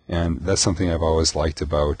 And that's something I've always liked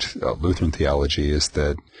about Lutheran theology, is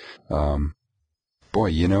that, boy,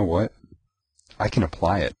 you know what? I can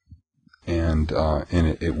apply it, and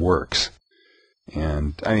it works.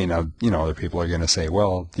 And, I mean, you know, other people are going to say,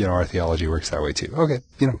 well, you know, our theology works that way too. Okay,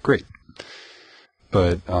 you know, great.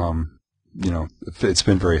 But, you know, it's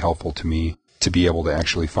been very helpful to me to be able to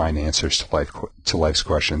actually find answers to life's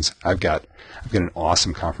questions. I've got an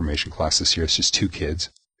awesome confirmation class this year. It's just 2 kids.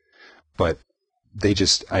 But they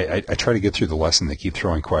just, I try to get through the lesson. They keep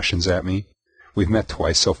throwing questions at me. We've met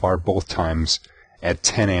twice so far, both times at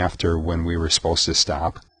 10 after when we were supposed to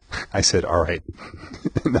stop. I said, all right,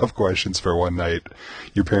 enough questions for one night.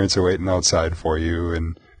 Your parents are waiting outside for you,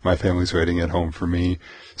 and my family's waiting at home for me.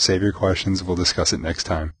 Save your questions. We'll discuss it next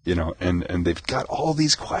time, you know. And they've got all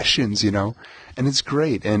these questions, you know, and it's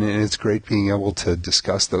great. And it's great being able to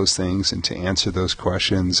discuss those things and to answer those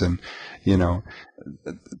questions. And, you know,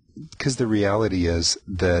 because the reality is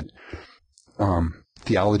that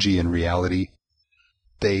theology and reality,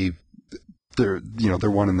 they're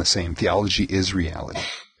one and the same. Theology is reality.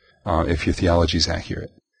 If your theology is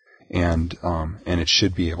accurate, and it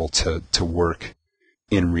should be able to work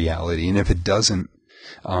in reality. And if it doesn't,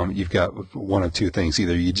 you've got one of two things: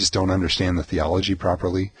 either you just don't understand the theology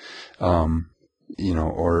properly, you know,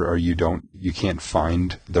 or you can't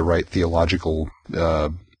find the right theological,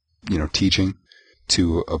 you know, teaching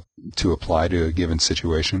to apply to a given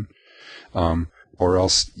situation, or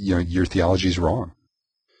else, you know, your theology is wrong.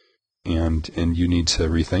 And you need to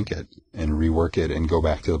rethink it and rework it and go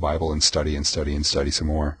back to the Bible and study some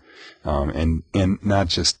more. And not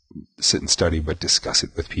just sit and study, but discuss it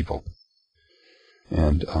with people.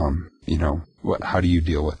 And, you know, how do you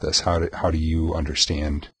deal with this? How do you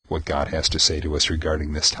understand what God has to say to us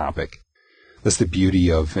regarding this topic. That's the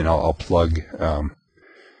beauty of, and I'll plug,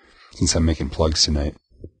 since I'm making plugs tonight,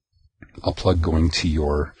 I'll plug going to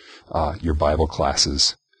your Bible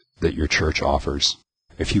classes that your church offers.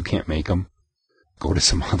 If you can't make them, go to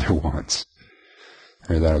some other ones.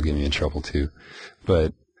 Or that'll get me in trouble too.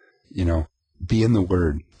 But, be in the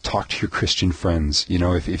Word. Talk to your Christian friends.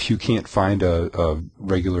 If you can't find a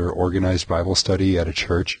regular organized Bible study at a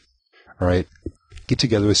church, all right, get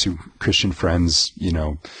together with some Christian friends,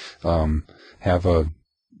 have a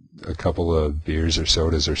couple of beers or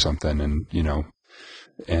sodas or something, and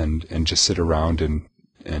just sit around and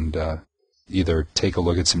either take a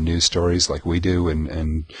look at some news stories like we do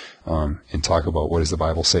and talk about what does the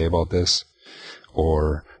Bible say about this,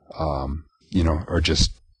 or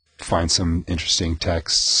just find some interesting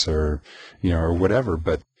texts or whatever.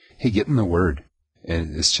 But hey, get in the Word.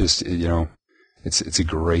 And it's just, it's a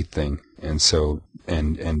great thing. And so,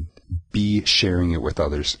 and be sharing it with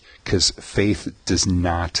others, because faith does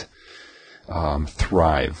not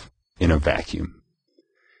thrive in a vacuum.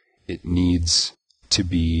 It needs to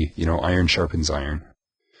be, iron sharpens iron.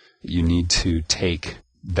 You need to take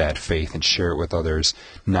that faith and share it with others,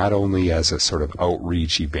 not only as a sort of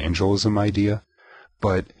outreach evangelism idea,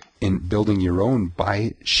 but in building your own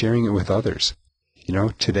by sharing it with others.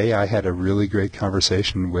 Today I had a really great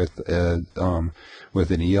conversation with an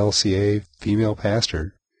ELCA female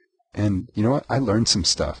pastor, and you know what? I learned some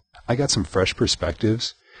stuff. I got some fresh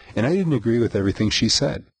perspectives, and I didn't agree with everything she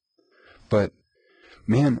said, but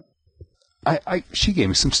man, she gave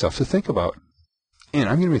me some stuff to think about. And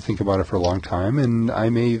I'm going to be thinking about it for a long time, and I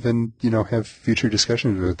may even, have future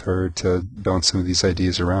discussions with her to bounce some of these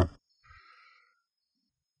ideas around.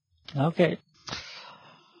 Okay.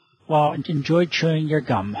 Well, enjoy chewing your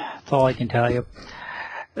gum. That's all I can tell you.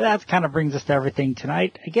 That kind of brings us to everything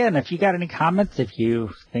tonight. Again, if you got any comments, if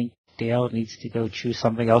you think Dale needs to go chew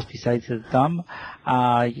something else besides his gum,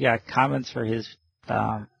 you got comments for his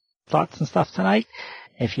thoughts and stuff tonight.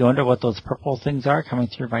 If you wonder what those purple things are coming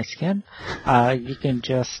through my skin, you can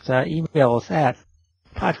just email us at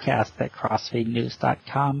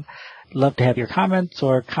podcast@crossfeednews.com. Love to have your comments,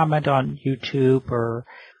 or comment on YouTube, or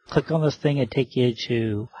click on this thing and take you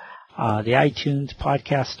to the iTunes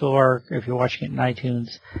podcast store. If you're watching it in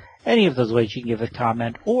iTunes, any of those ways you can give a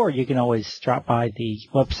comment, or you can always drop by the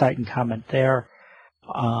website and comment there.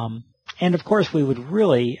 And of course, we would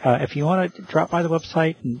really, if you want to drop by the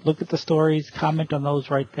website and look at the stories, comment on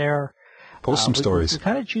those right there. Post some stories. We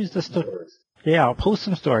kind of choose the stories. Yeah, post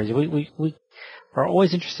some stories. We are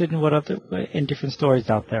always interested in different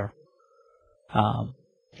stories out there.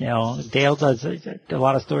 Dale does a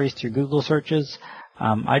lot of stories through Google searches.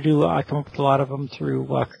 I come up with a lot of them through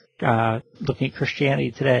looking at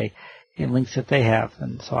Christianity Today and links that they have,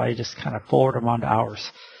 and so I just kind of forward them onto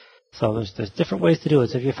ours. So there's different ways to do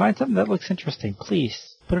it. So if you find something that looks interesting,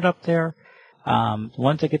 please put it up there.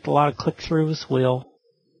 Ones that get a lot of click-throughs, we'll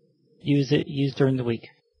use during the week.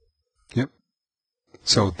 Yep.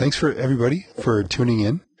 So thanks for everybody for tuning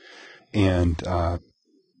in, and good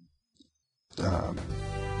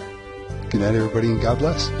night, everybody, and God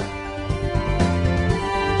bless.